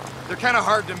 They're kind of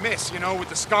hard to miss, you know, with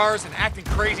the scars and acting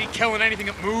crazy, killing anything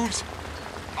that moves.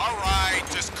 All right,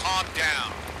 just calm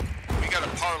down. We got a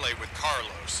parlay with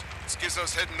Carlos.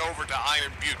 Schizo's heading over to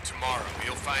Iron Butte tomorrow.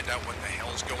 He'll find out what the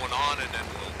hell's going on, and then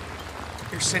we'll...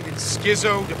 You're sending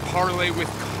Schizo to parlay with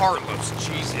Carlos.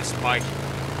 Jesus, Mike.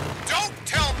 Don't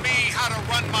tell me how to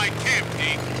run my camp,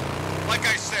 Deke. Like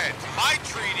I said, my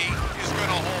treaty is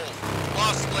gonna hold.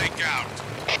 Lost Lake out.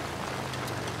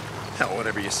 Hell,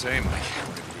 whatever you say, Mike.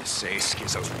 Whatever you say,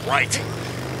 Schizo's right.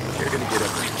 You're gonna get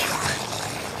everything covered.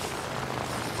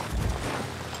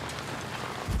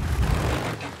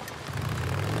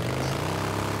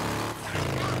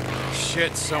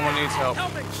 Shit, someone needs help.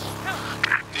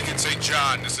 Deacon St.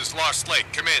 John, this is Lost Lake.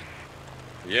 Come in.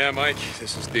 Yeah, Mike,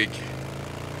 this is Deke.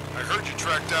 I heard you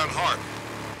tracked down Hart.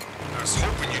 I was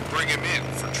hoping you'd bring him in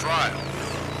for trial.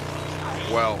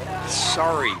 Well,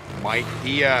 sorry, Mike.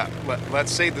 He,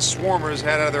 let's say the Swarmers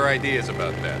had other ideas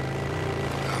about that.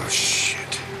 Oh,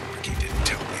 shit. Ricky didn't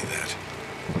tell me that.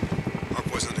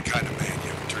 Hart wasn't the kind of man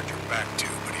you ever turned your back to,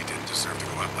 but he didn't deserve to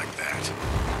go out like that.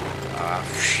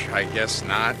 I guess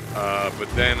not. But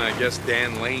then I guess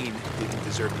Dan Lane didn't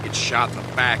deserve to get shot in the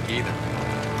back either.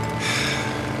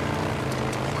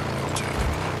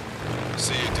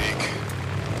 See you, Deke.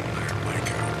 Iron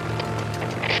Mike out.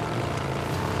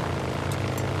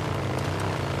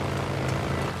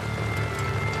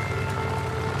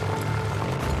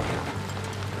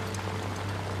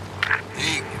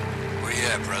 Deke, where you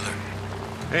at, brother?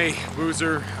 Hey,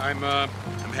 Boozer. I'm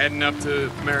heading up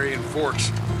to Marion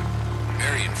Forks.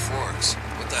 Marion Forks?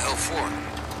 What the hell for?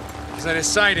 Because I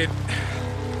decided...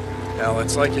 Hell,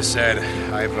 it's like you said.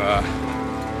 I've,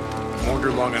 mourned her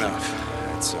long enough.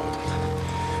 It's,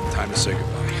 time to say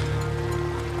goodbye.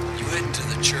 You heading to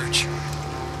the church?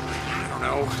 I don't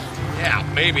know. Yeah,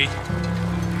 maybe.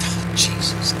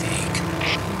 Jesus, Deke.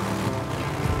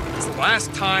 It's the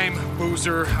last time,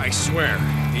 Boozer, I swear.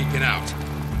 Deacon out.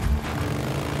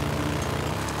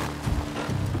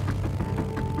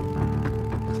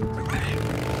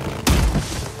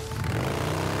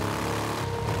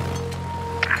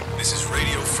 This is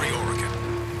Radio Free Oregon.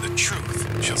 The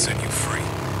truth shall set you free.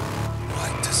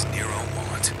 What does Nero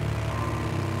want?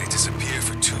 They disappear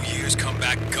for 2 years, come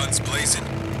back guns blazing?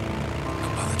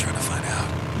 Don't bother trying to find out.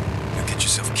 You'll get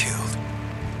yourself killed.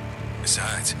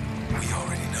 Besides, we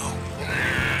already know.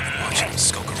 I've been watching them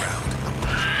skulk around.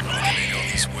 They know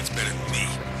these woods better than me.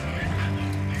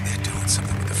 They're doing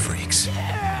something with the freaks.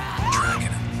 Tracking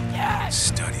them,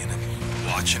 studying them,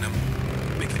 watching them,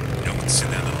 making notes in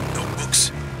their little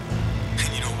notebooks. And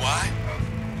you know why?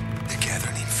 They're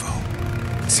gathering info.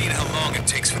 Seeing how long it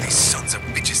takes for these sons of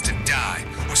bitches to die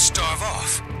or starve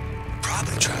off.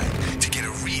 Probably trying to get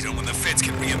a read on when the feds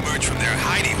can re-emerge from their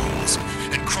hidey holes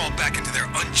and crawl back into their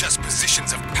unjust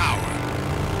positions of power.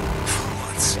 For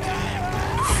once,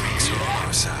 the freaks are on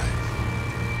our side.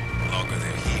 The longer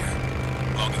they're here,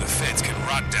 the longer the feds can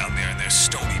rot down there in their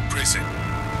stony prison.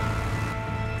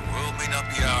 The world may not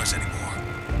be ours anymore,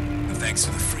 but thanks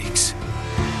to the freaks,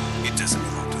 it doesn't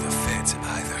belong to the feds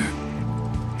either.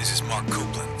 This is Mark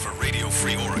Copeland for Radio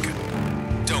Free Oregon.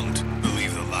 Don't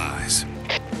believe the lies.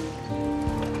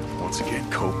 Once again,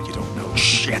 Cope, you don't know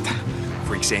shit.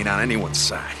 Freaks ain't on anyone's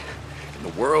side. In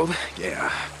the world,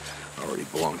 yeah, already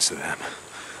belongs to them.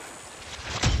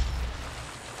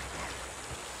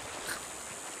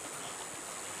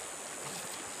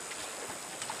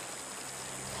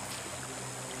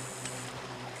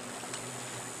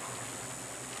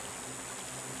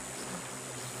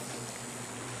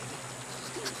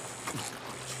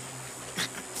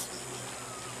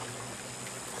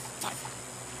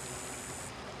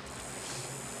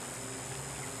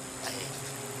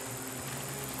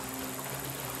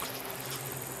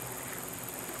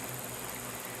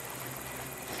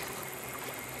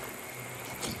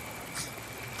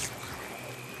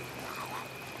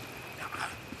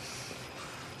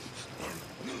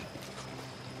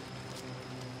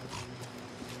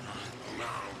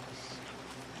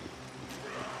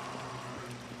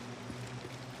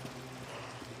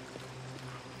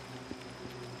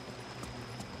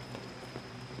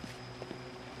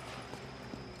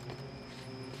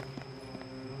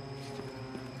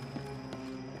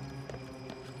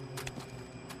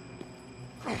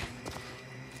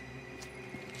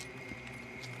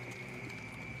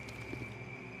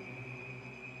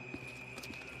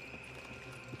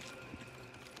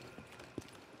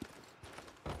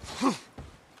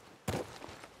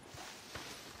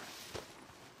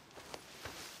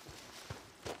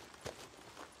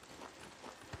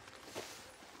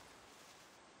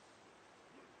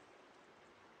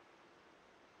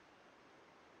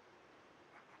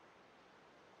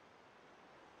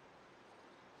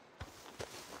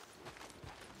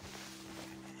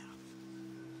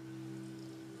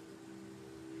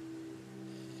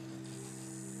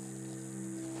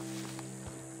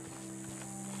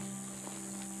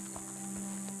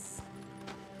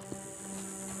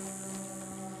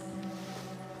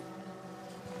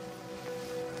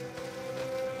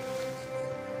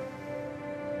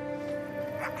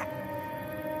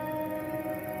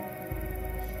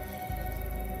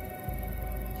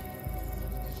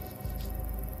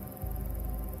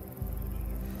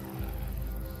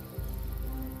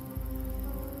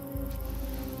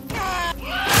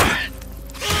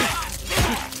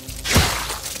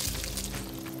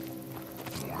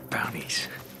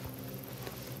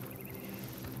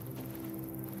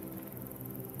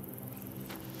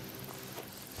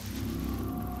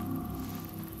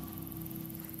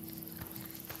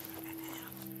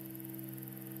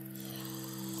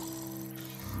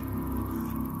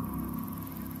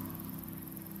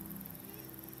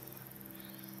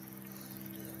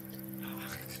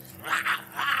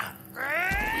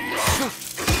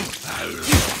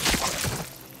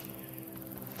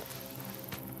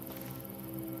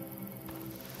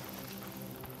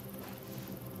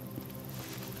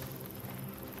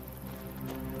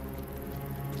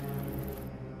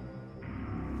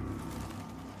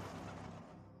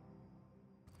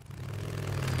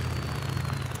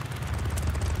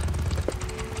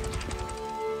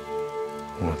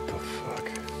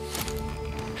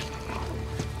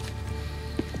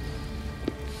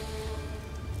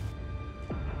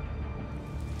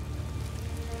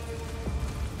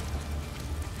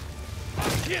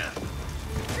 Yeah,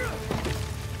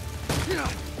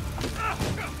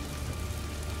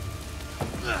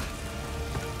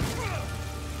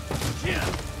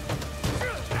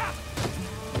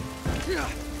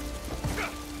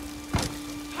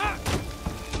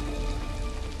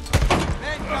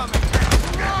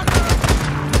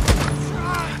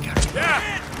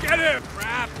 get him,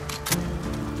 crap!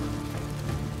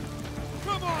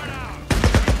 Come on out!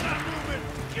 He's not moving!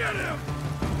 Get him!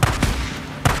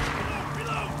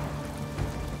 Reload!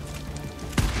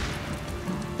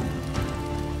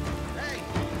 Hey,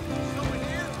 someone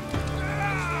here?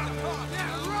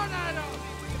 Yeah, run at him!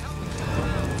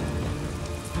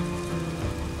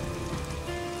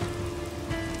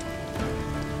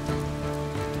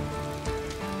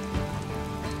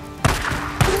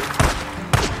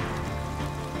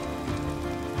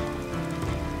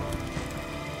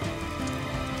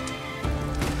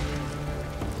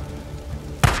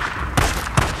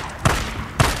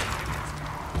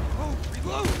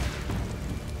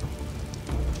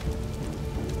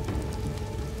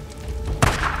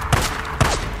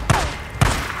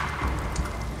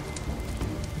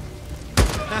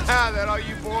 That all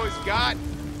you boys got?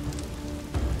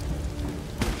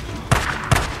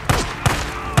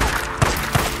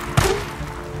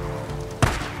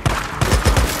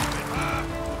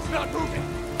 It's not moving.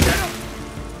 Get him!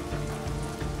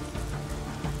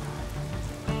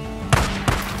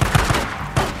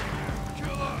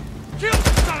 Kill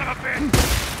the son of a bitch!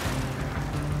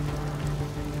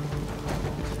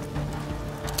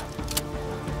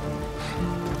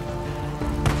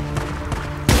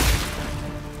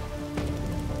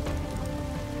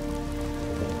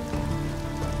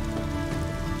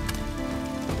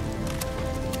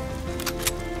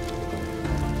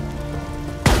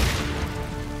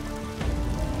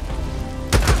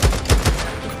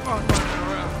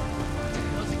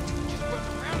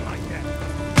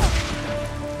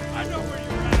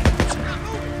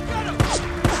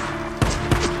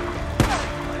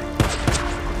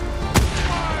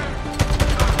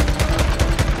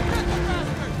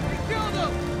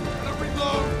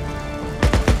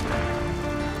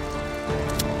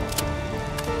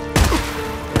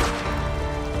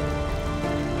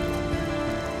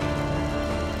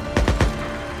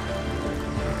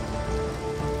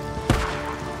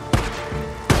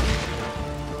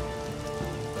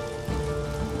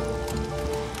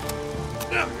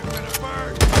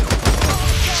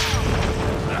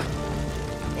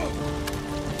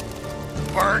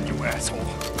 Burn, you asshole.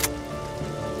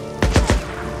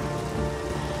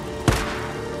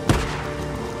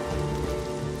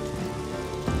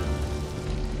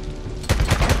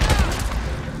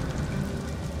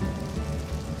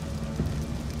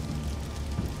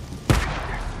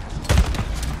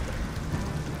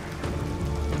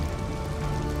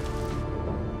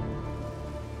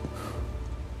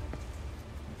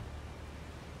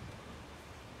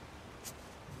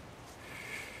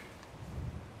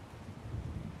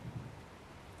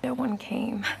 No one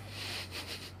came.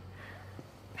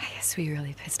 I guess we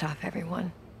really pissed off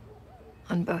everyone.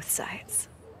 On both sides.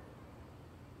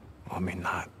 Well, I mean,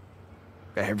 not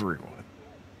everyone.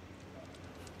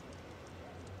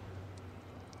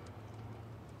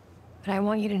 But I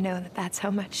want you to know that that's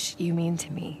how much you mean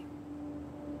to me.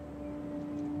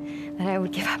 That I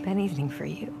would give up anything for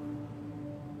you.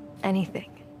 Anything.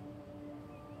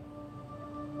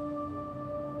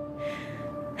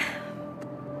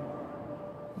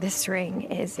 This ring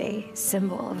is a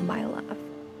symbol of my love.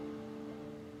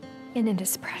 And it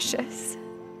is precious.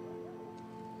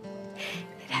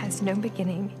 It has no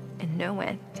beginning and no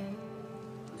end.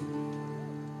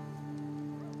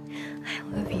 I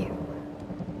love you.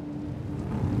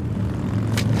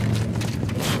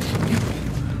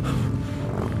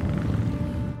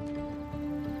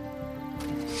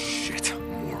 Shit,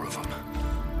 more of them.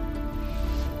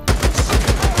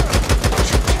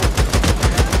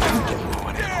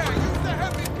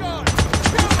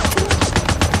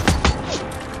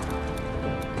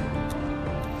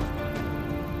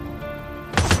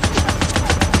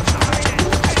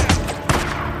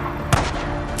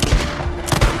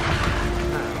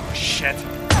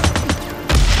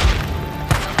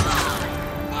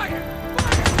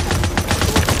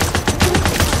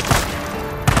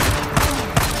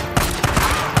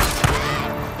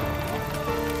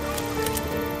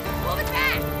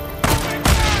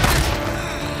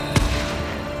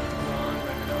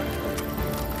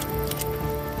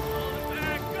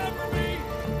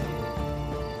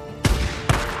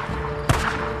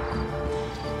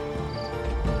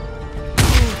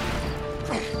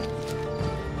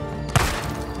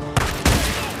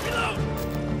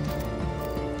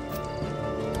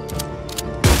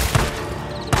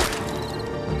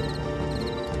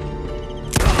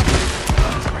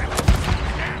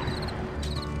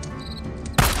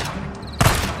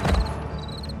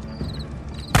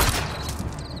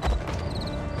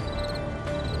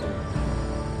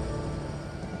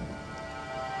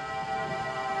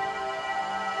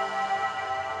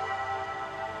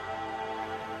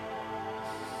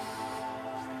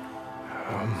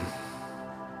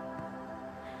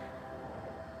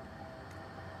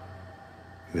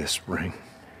 This ring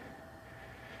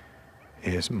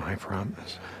is my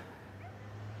promise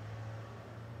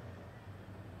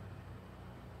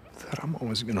that I'm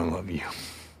always gonna love you.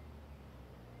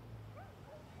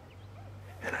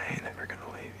 And I ain't ever gonna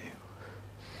leave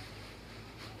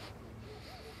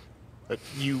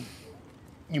you.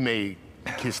 You may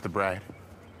kiss the bride.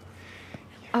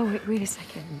 Oh, wait a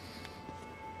second.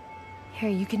 Here,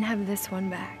 you can have this one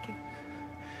back.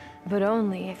 But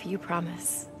only if you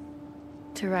promise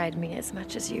to ride me as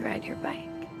much as you ride your bike.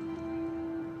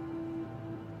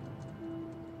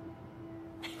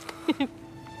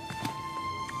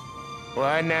 Well,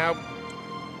 I now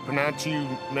pronounce you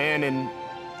man and,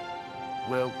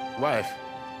 well, wife.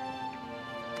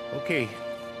 Okay,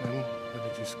 well, let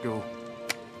me just go.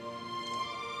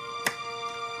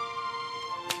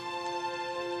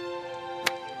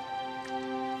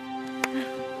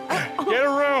 Get a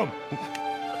room!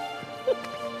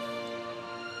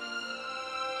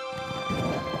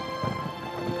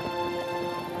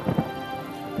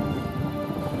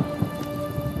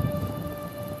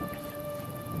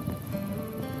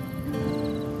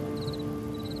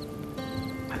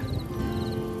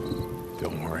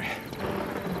 Don't worry.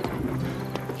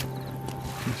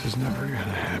 This is never gonna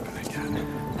happen again.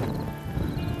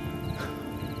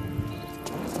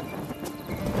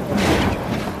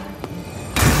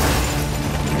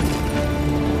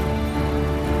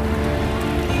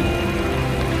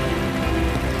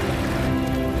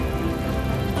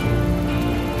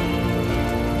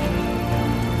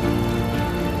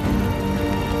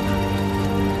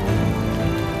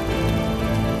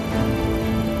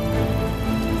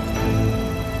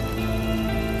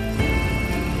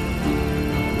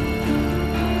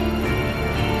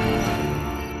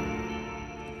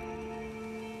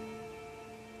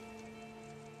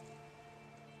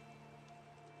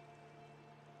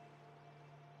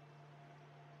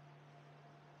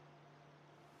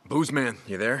 Booze man,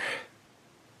 you there?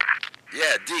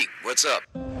 Yeah, Deke, what's up?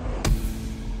 You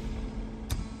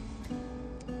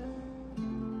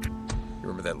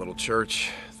remember that little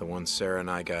church? The one Sarah and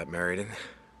I got married in?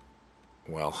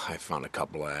 Well, I found a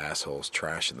couple of assholes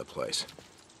trashing the place.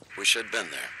 Wish I'd been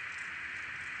there.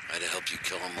 I'd have helped you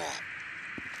kill them all.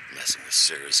 Messing with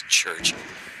Sarah's church.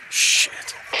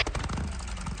 Shit.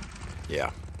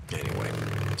 Yeah, anyway,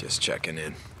 just checking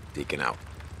in. Deacon out.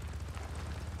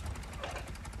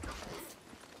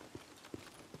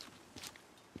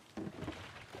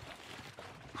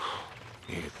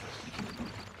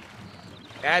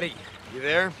 Addie, you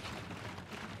there?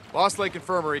 Lost Lake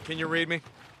Infirmary, can you read me?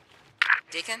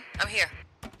 Deacon, I'm here.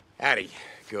 Addie,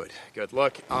 good.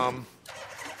 Look, are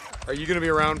you gonna be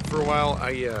around for a while?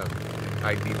 I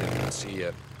need to see you.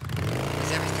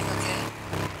 Is everything okay?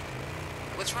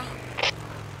 What's wrong?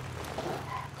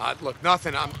 Look,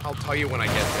 nothing. I'll tell you when I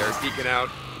get there. Deacon out.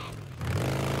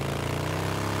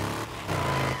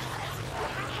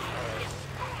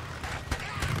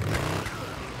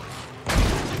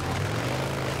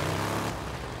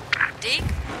 Deke?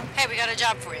 Hey, we got a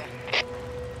job for you.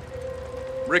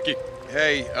 Ricky,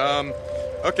 hey,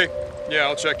 okay. Yeah,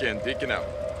 I'll check in. Deacon out.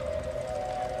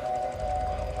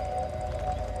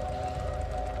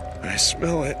 I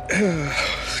smell it.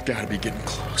 It's gotta be getting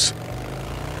close.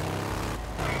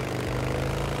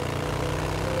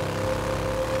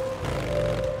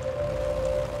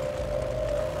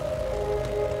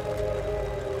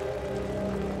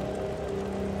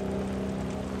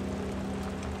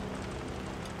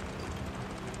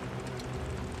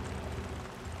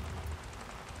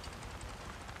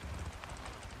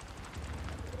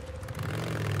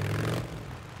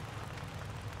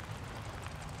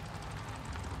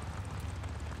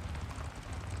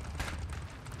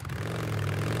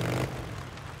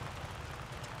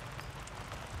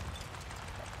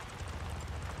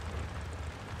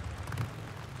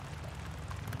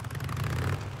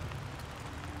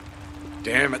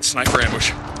 Damn it, sniper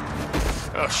ambush.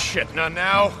 Oh shit, not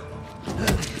now.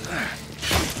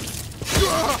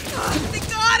 They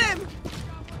got him!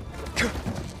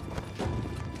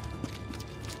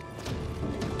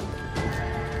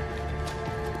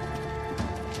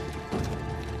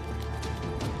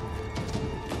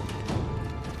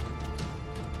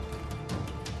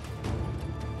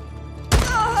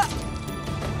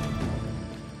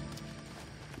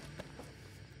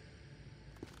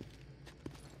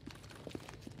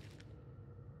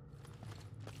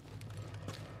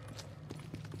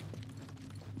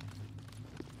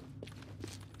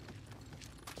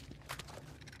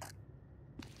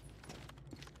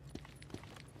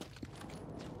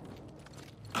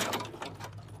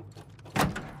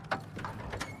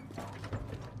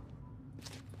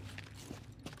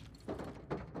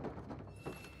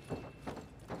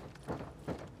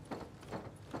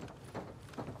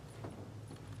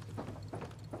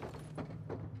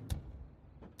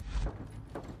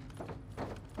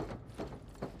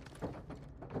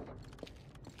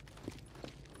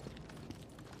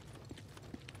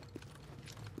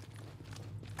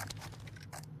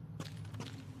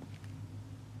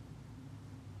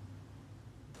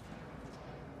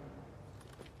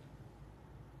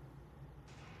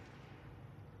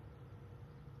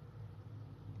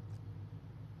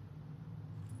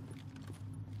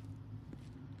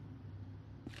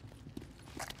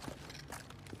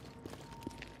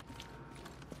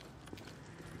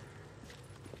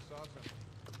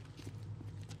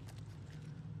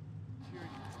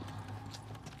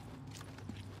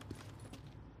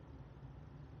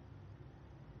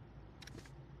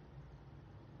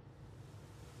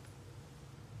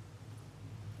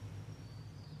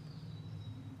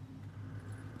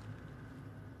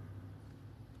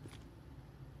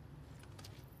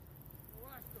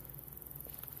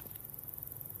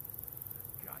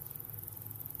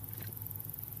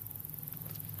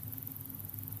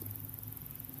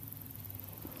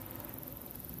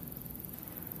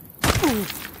 Like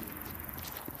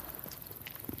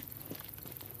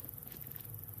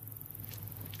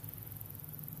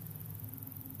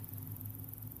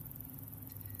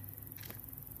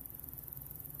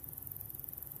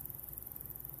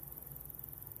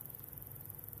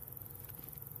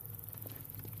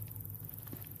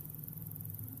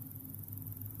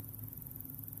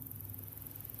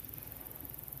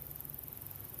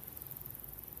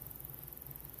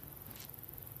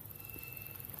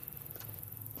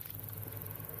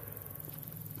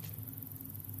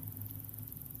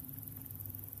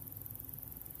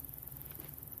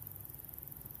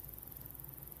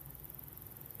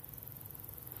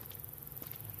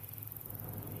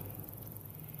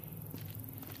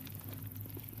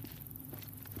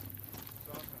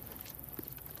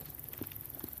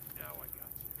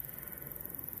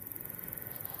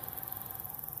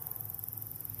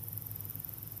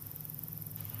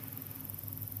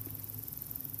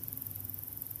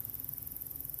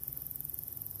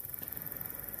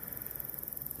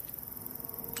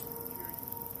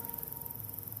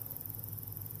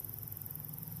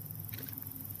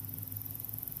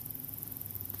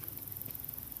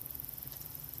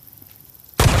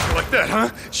that, huh?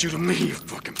 Shoot at me, you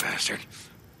fucking bastard.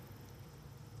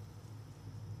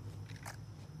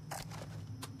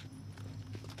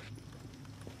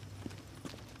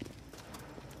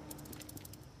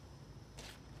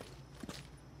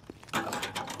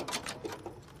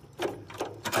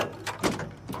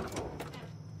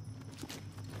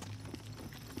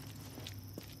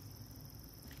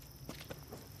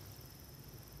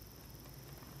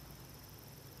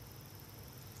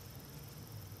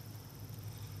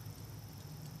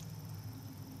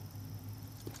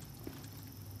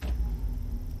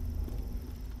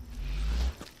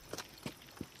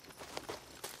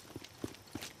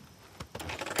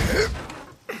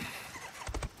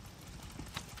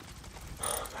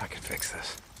 I can fix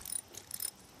this.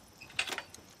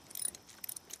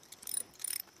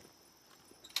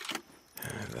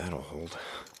 That'll hold.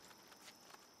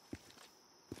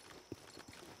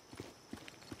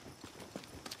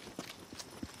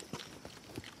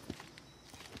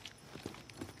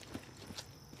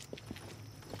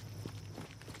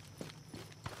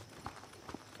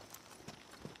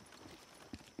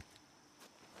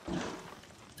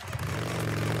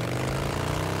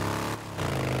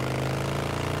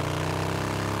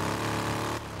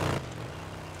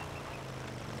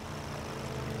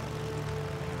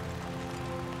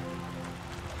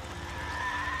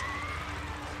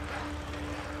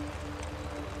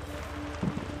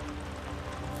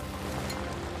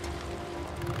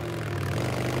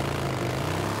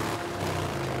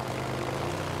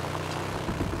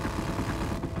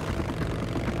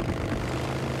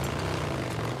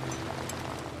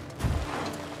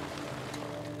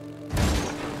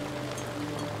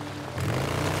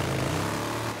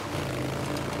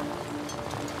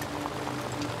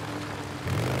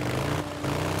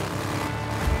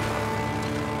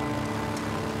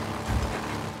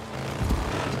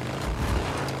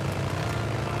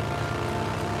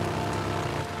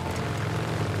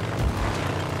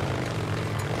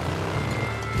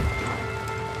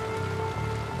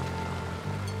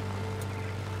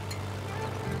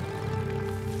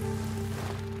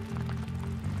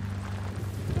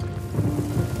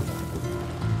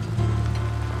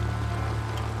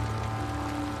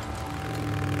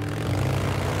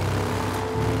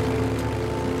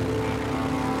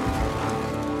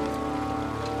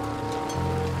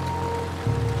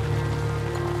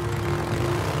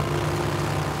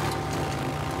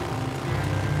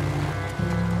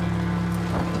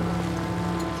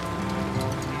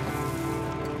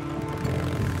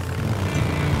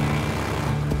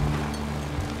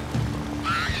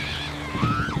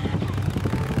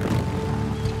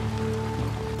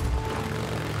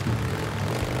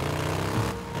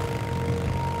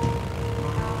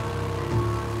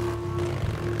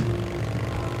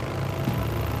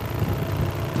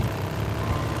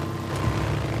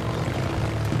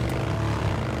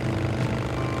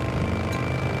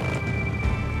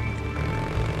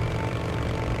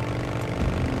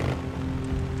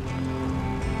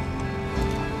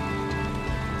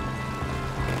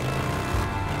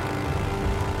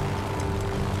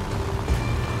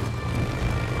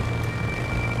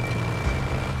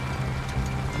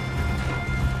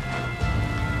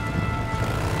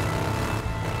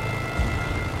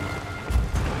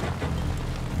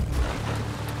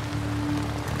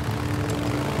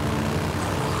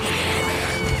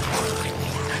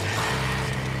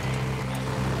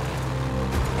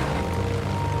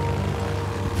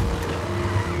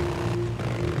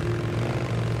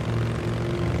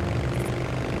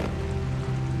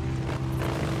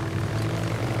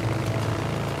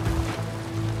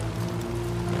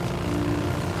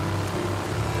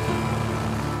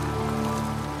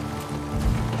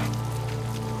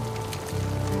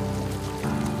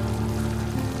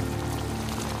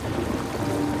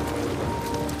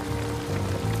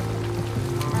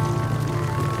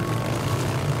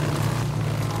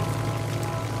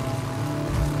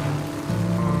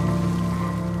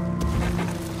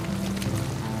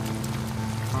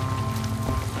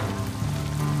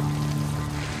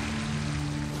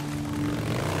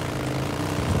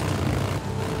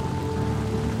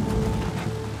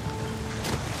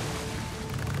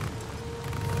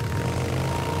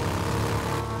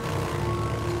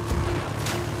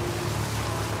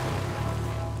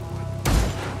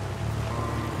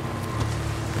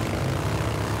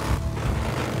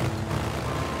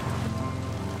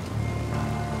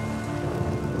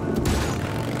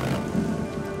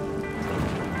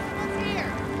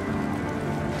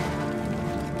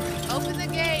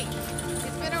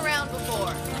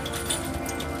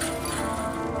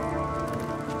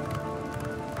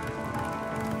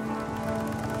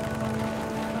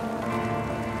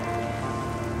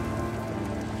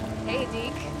 Hey,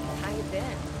 Deke. How you been?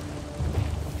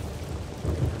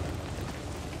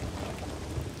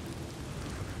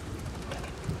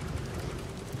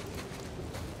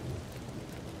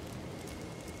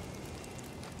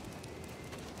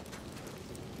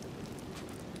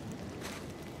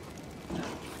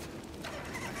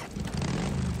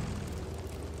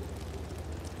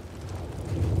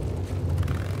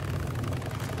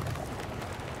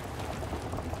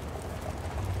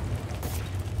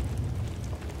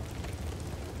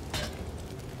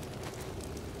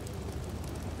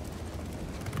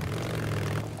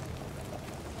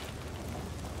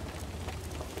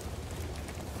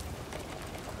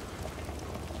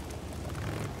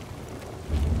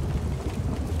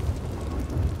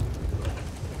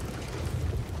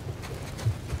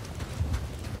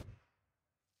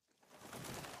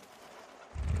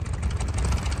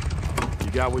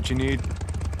 You got what you need?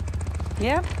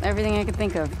 Yep, everything I could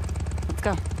think of. Let's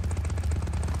go.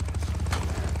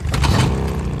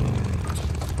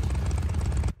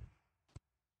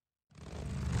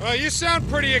 Well, you sound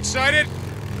pretty excited.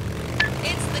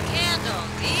 It's the candle,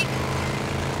 Deke.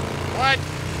 What?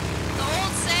 The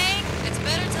old saying, it's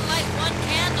better to light one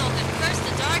candle than curse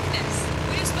the darkness.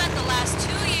 We've spent the last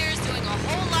 2 years doing a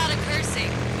whole lot of cursing.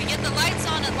 We get the lights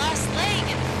on at last leg,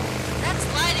 and that's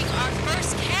lighting our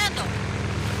first candle.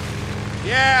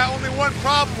 Yeah, only one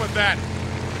problem with that.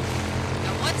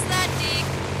 And what's that, Deke?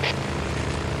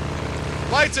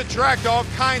 Lights attract all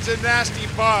kinds of nasty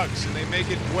bugs, and they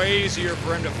make it way easier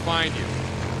for him to find you.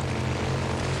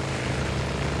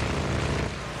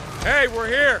 Hey, we're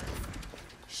here!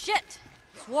 Shit!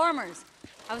 Swarmers.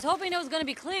 I was hoping it was gonna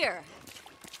be clear.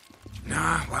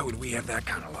 Nah, why would we have that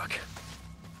kind of luck?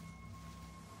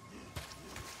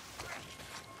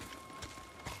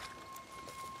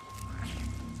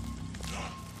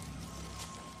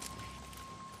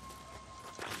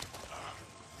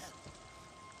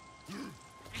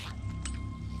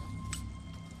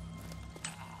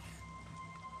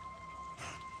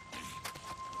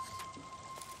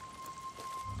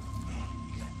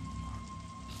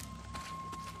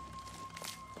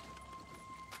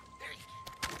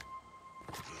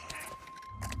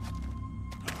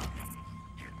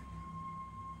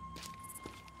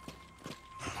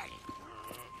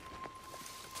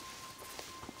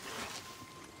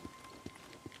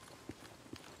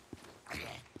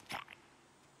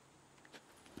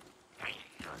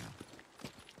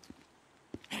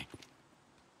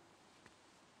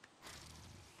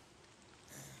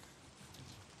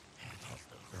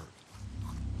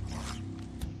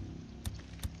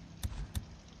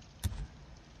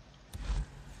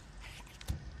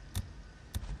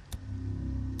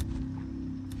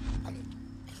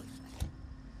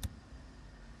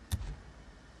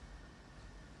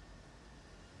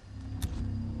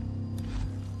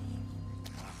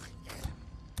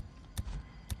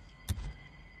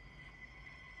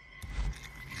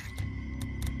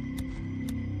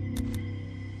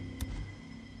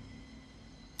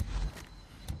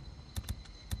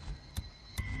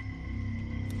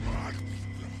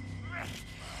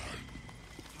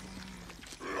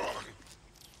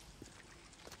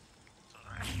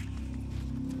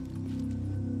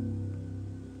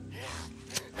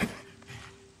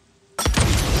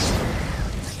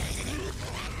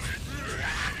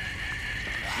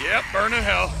 Yep, burn in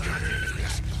hell.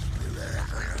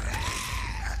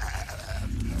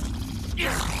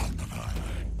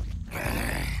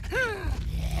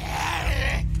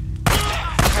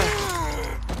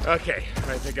 Okay,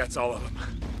 I think that's all of them.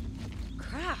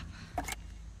 Crap.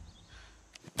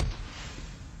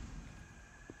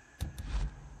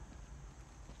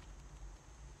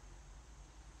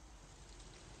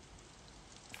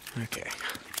 Okay.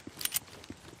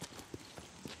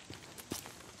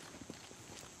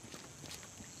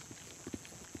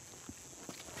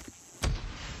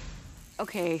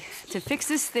 Okay, to fix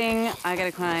this thing, I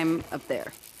gotta climb up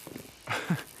there.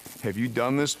 Have you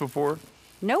done this before?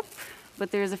 Nope,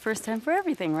 but there's a first time for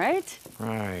everything, right?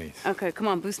 Right. Okay, come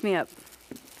on, boost me up.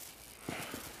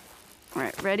 All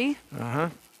right, ready? Uh-huh.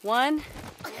 1,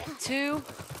 2,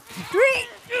 3.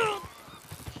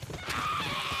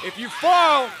 If you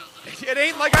fall, it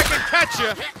ain't like I can catch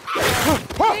you.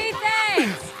 Gee,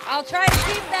 thanks! I'll try to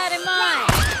keep that in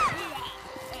mind.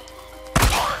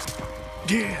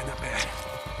 Yeah, not bad.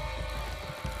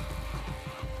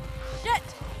 Shit!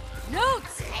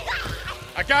 Newts!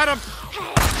 I got him!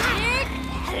 Nick!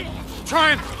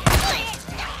 Trying!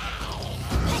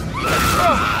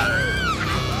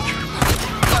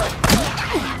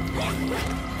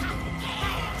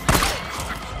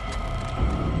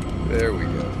 There we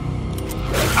go.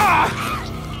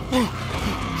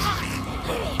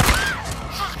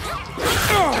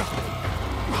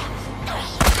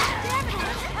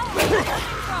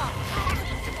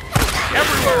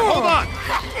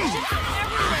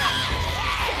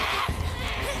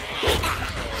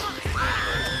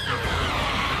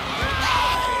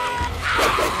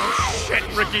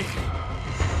 Ricky.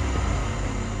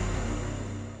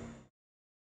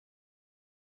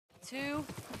 Two,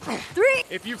 three.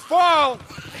 If you fall,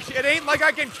 it ain't like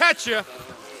I can catch you.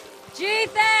 Gee,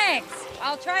 thanks.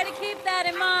 I'll try to keep that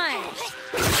in mind.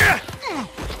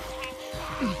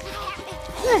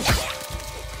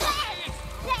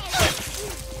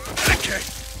 Okay.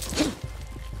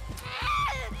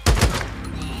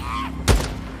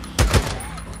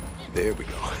 There we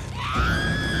go.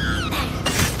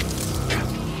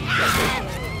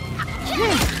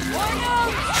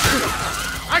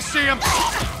 I see him.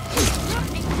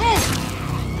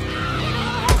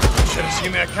 Should have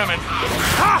seen that coming.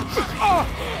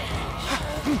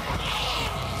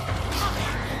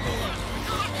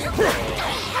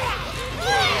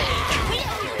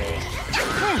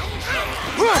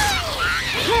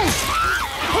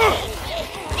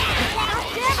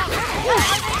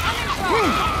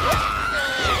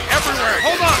 Everywhere.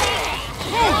 Hold on.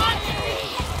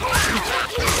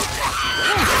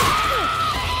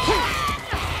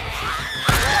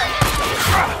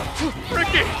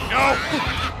 Ricky, no!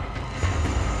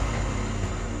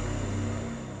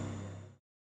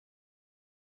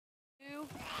 Two,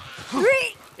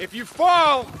 three. If you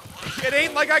fall, it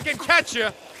ain't like I can catch you.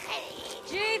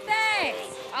 Gee, thanks.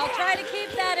 I'll try to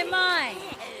keep that in mind.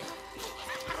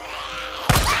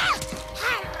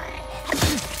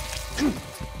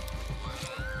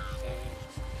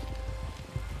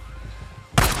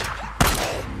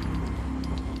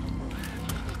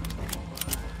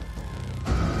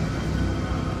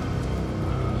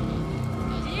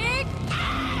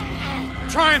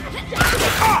 Trying.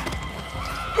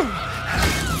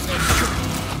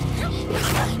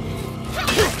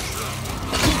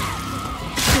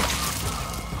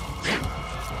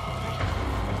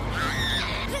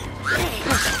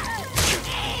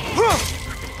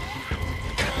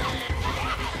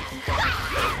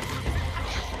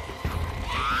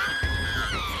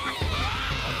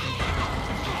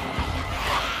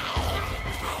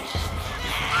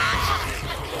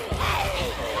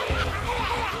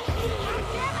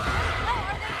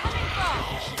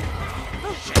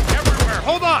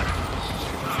 Hold on!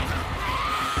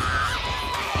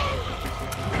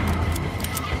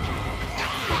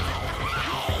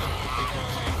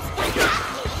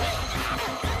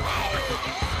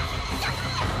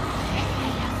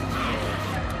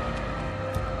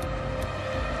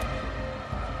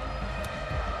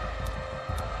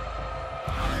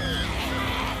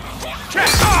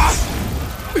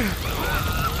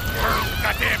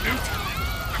 Goddamn Newt!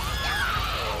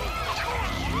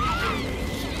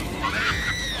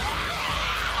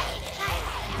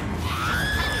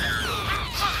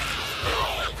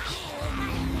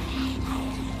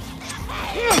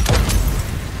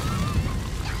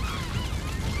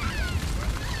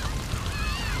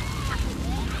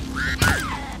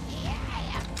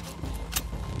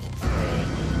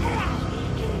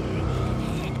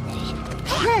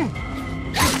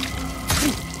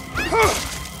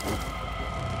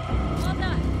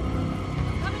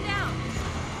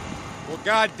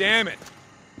 God damn it.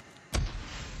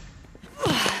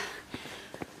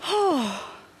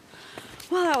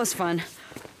 Well, that was fun.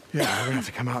 Yeah, we're gonna have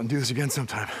to come out and do this again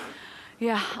sometime.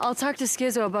 Yeah, I'll talk to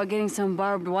Schizo about getting some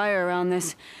barbed wire around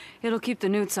this. It'll keep the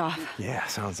newts off. Yeah,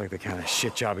 sounds like the kind of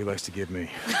shit job he likes to give me.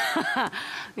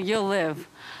 You'll live.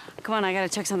 Come on, I gotta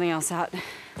check something else out.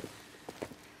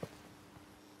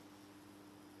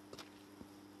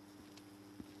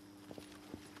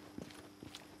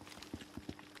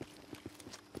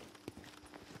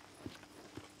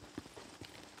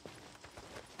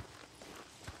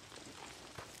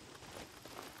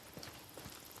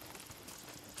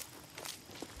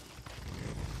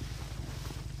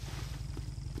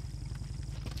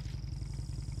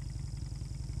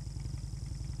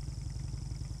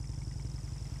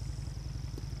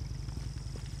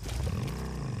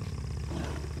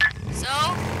 So,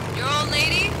 your old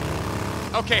lady?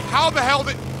 Okay, how the hell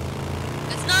did...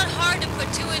 It's not hard to put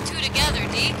two and two together,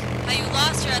 Deke. How you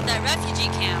lost her at that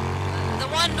refugee camp. The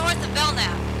one north of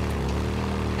Belknap.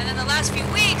 And in the last few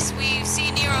weeks, we've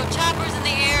seen Nero choppers in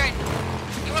the air, and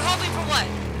you were hoping for what?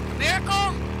 A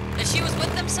miracle? That she was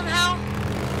with them somehow?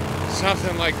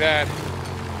 Something like that.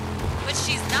 But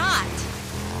she's not.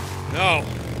 No.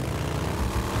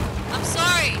 I'm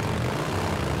sorry.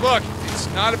 Look, it's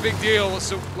not a big deal,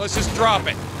 so let's just drop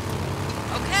it.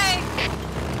 Okay.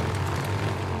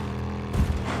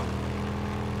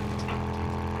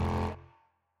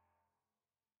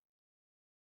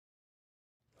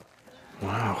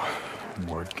 Wow,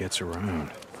 word gets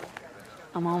around.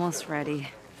 I'm almost ready.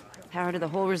 Power to the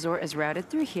whole resort is routed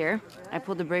through here. I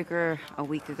pulled the breaker a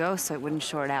week ago so it wouldn't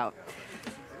short out.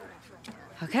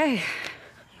 Okay.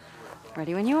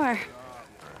 Ready when you are.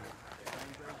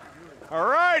 All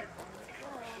right.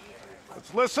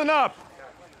 Let's listen up.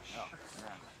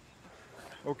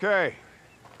 Okay.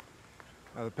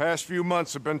 Now, the past few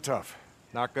months have been tough.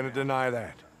 Not gonna deny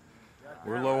that.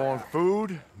 We're low on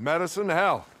food, medicine,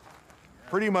 hell.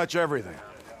 Pretty much everything.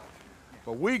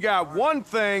 But we got one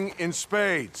thing in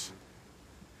spades.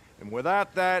 And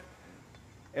without that,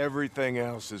 everything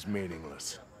else is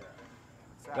meaningless.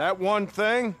 That one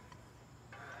thing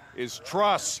is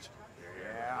trust.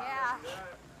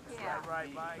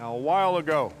 Now, a while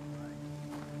ago,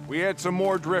 we had some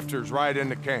more drifters ride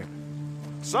into camp.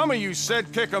 Some of you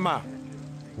said kick them out.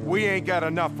 We ain't got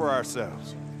enough for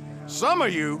ourselves. Some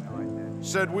of you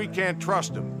said we can't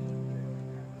trust them.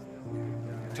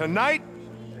 Tonight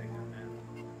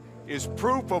is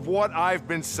proof of what I've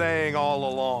been saying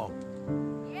all along.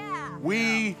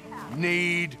 We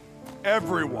need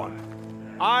everyone.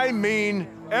 I mean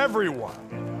everyone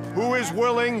who is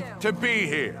willing to be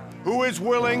here, who is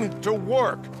willing to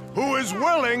work, who is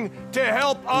willing to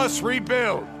help us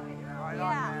rebuild.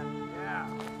 Now,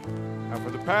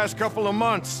 for the past couple of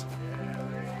months,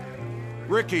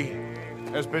 Ricky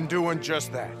has been doing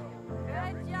just that.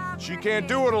 She can't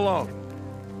do it alone.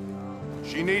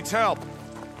 She needs help.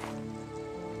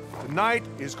 Tonight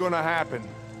is gonna happen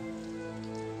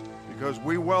because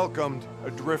we welcomed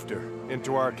a drifter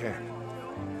into our camp.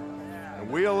 And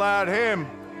we allowed him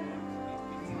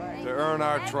to earn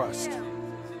our trust.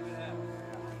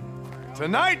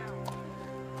 Tonight,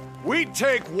 we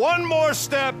take one more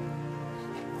step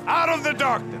out of the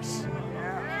darkness.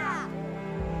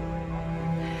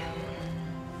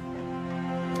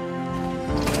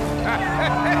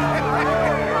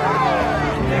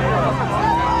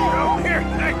 Come here,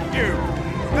 thank you.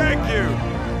 Thank you.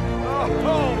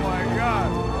 Oh my God.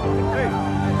 Hey,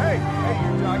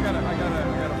 I gotta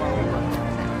follow.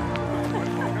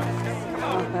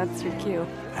 Oh, that's your cue.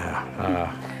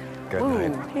 Good Ooh,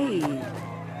 night. hey.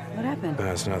 What happened?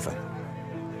 That's nothing.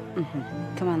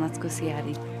 Come on, let's go see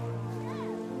Addie.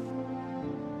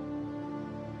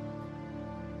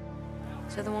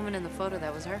 So the woman in the photo,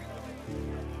 that was her?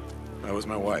 That was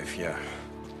my wife, yeah.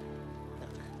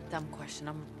 Dumb question.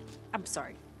 I'm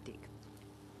sorry, Deke.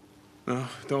 No,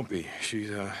 don't be. She's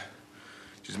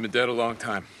been dead a long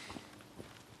time.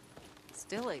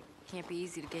 Still, it can't be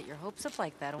easy to get your hopes up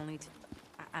like that, only to...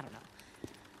 I don't know.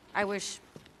 I wish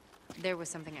there was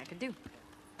something I could do.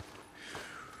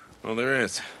 Well, there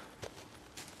is.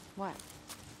 What?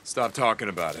 Stop talking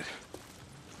about it.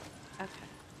 Okay.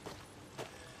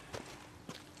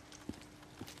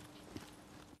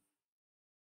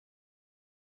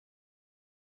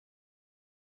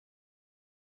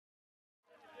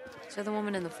 So the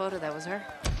woman in the photo, that was her?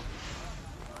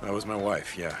 That was my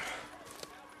wife, yeah.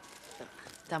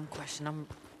 Dumb question.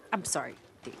 I'm sorry,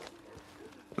 Deke.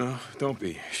 No, don't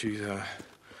be. She's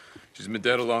been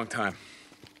dead a long time.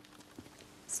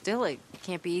 Still, it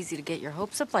can't be easy to get your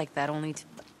hopes up like that, only to...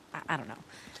 I don't know.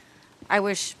 I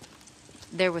wish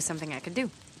there was something I could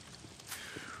do.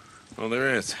 Well,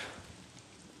 there is.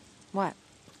 What?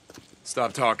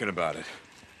 Stop talking about it.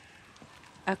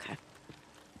 Okay.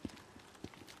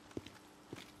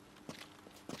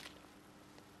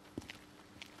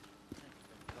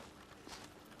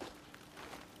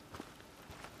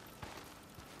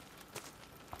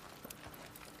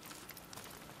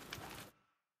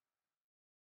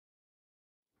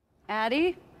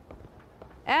 Addie?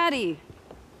 Addie!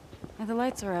 Oh, the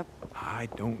lights are up. I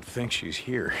don't think she's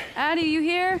here. Addie, you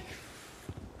here?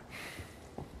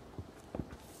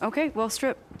 Okay, well,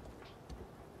 strip.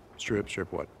 Strip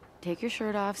what? Take your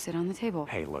shirt off, sit on the table.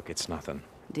 Hey, look, it's nothing.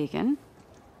 Deacon,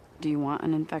 do you want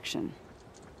an infection?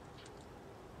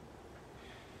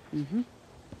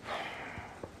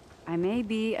 I may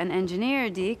be an engineer,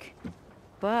 Deke,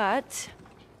 but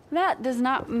that does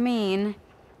not mean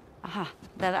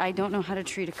that I don't know how to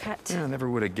treat a cut. Yeah, I never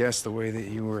would have guessed the way that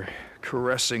you were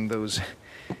caressing those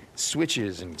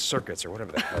switches and circuits or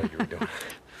whatever the hell you were doing.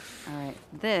 All right,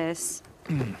 this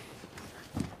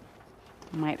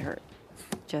might hurt.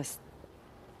 Just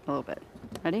a little bit.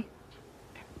 Ready?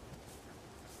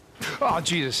 Oh,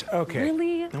 Jesus. Okay.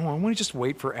 Really? No, I want to just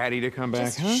wait for Addie to come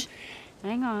back, huh? Shh.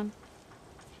 Hang on.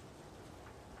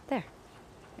 There.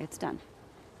 It's done.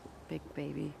 Big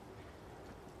baby.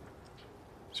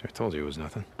 So I told you it was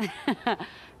nothing.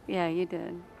 Yeah, you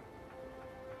did.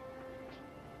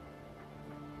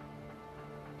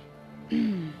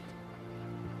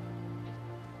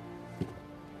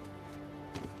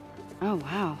 Oh,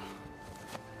 wow.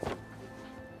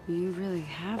 You really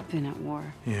have been at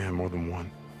war. Yeah, more than one.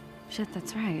 Shit,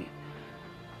 that's right.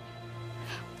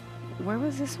 Where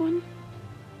was this one?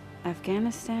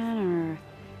 Afghanistan or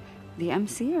the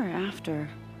MC or after?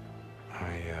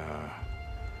 I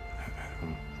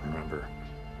don't remember.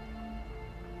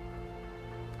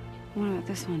 What about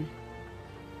this one?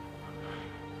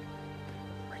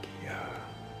 Ricky,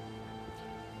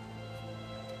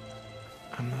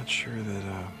 I'm not sure that,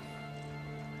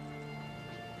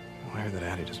 well, I heard that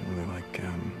Addie doesn't really like,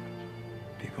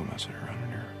 people messing around in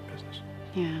her business.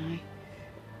 Yeah,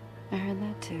 I heard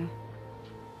that too.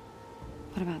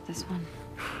 What about this one?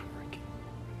 Ricky.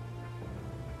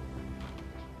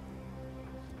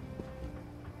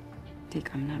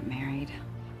 Deke, I'm not married.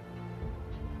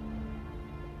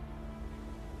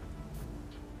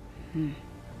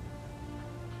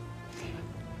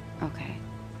 Okay.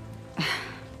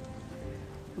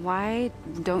 Why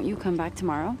don't you come back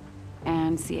tomorrow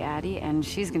and see Addie, and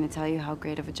she's gonna tell you how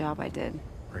great of a job I did.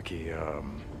 Ricky,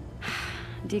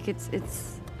 Deke,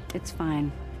 it's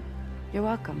fine. You're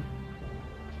welcome.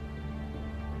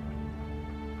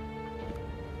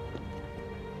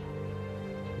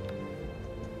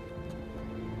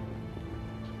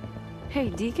 Hey,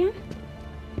 Deacon?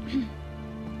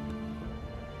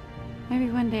 Maybe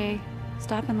one day,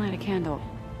 stop and light a candle.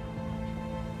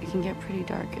 It can get pretty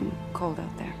dark and cold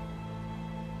out there.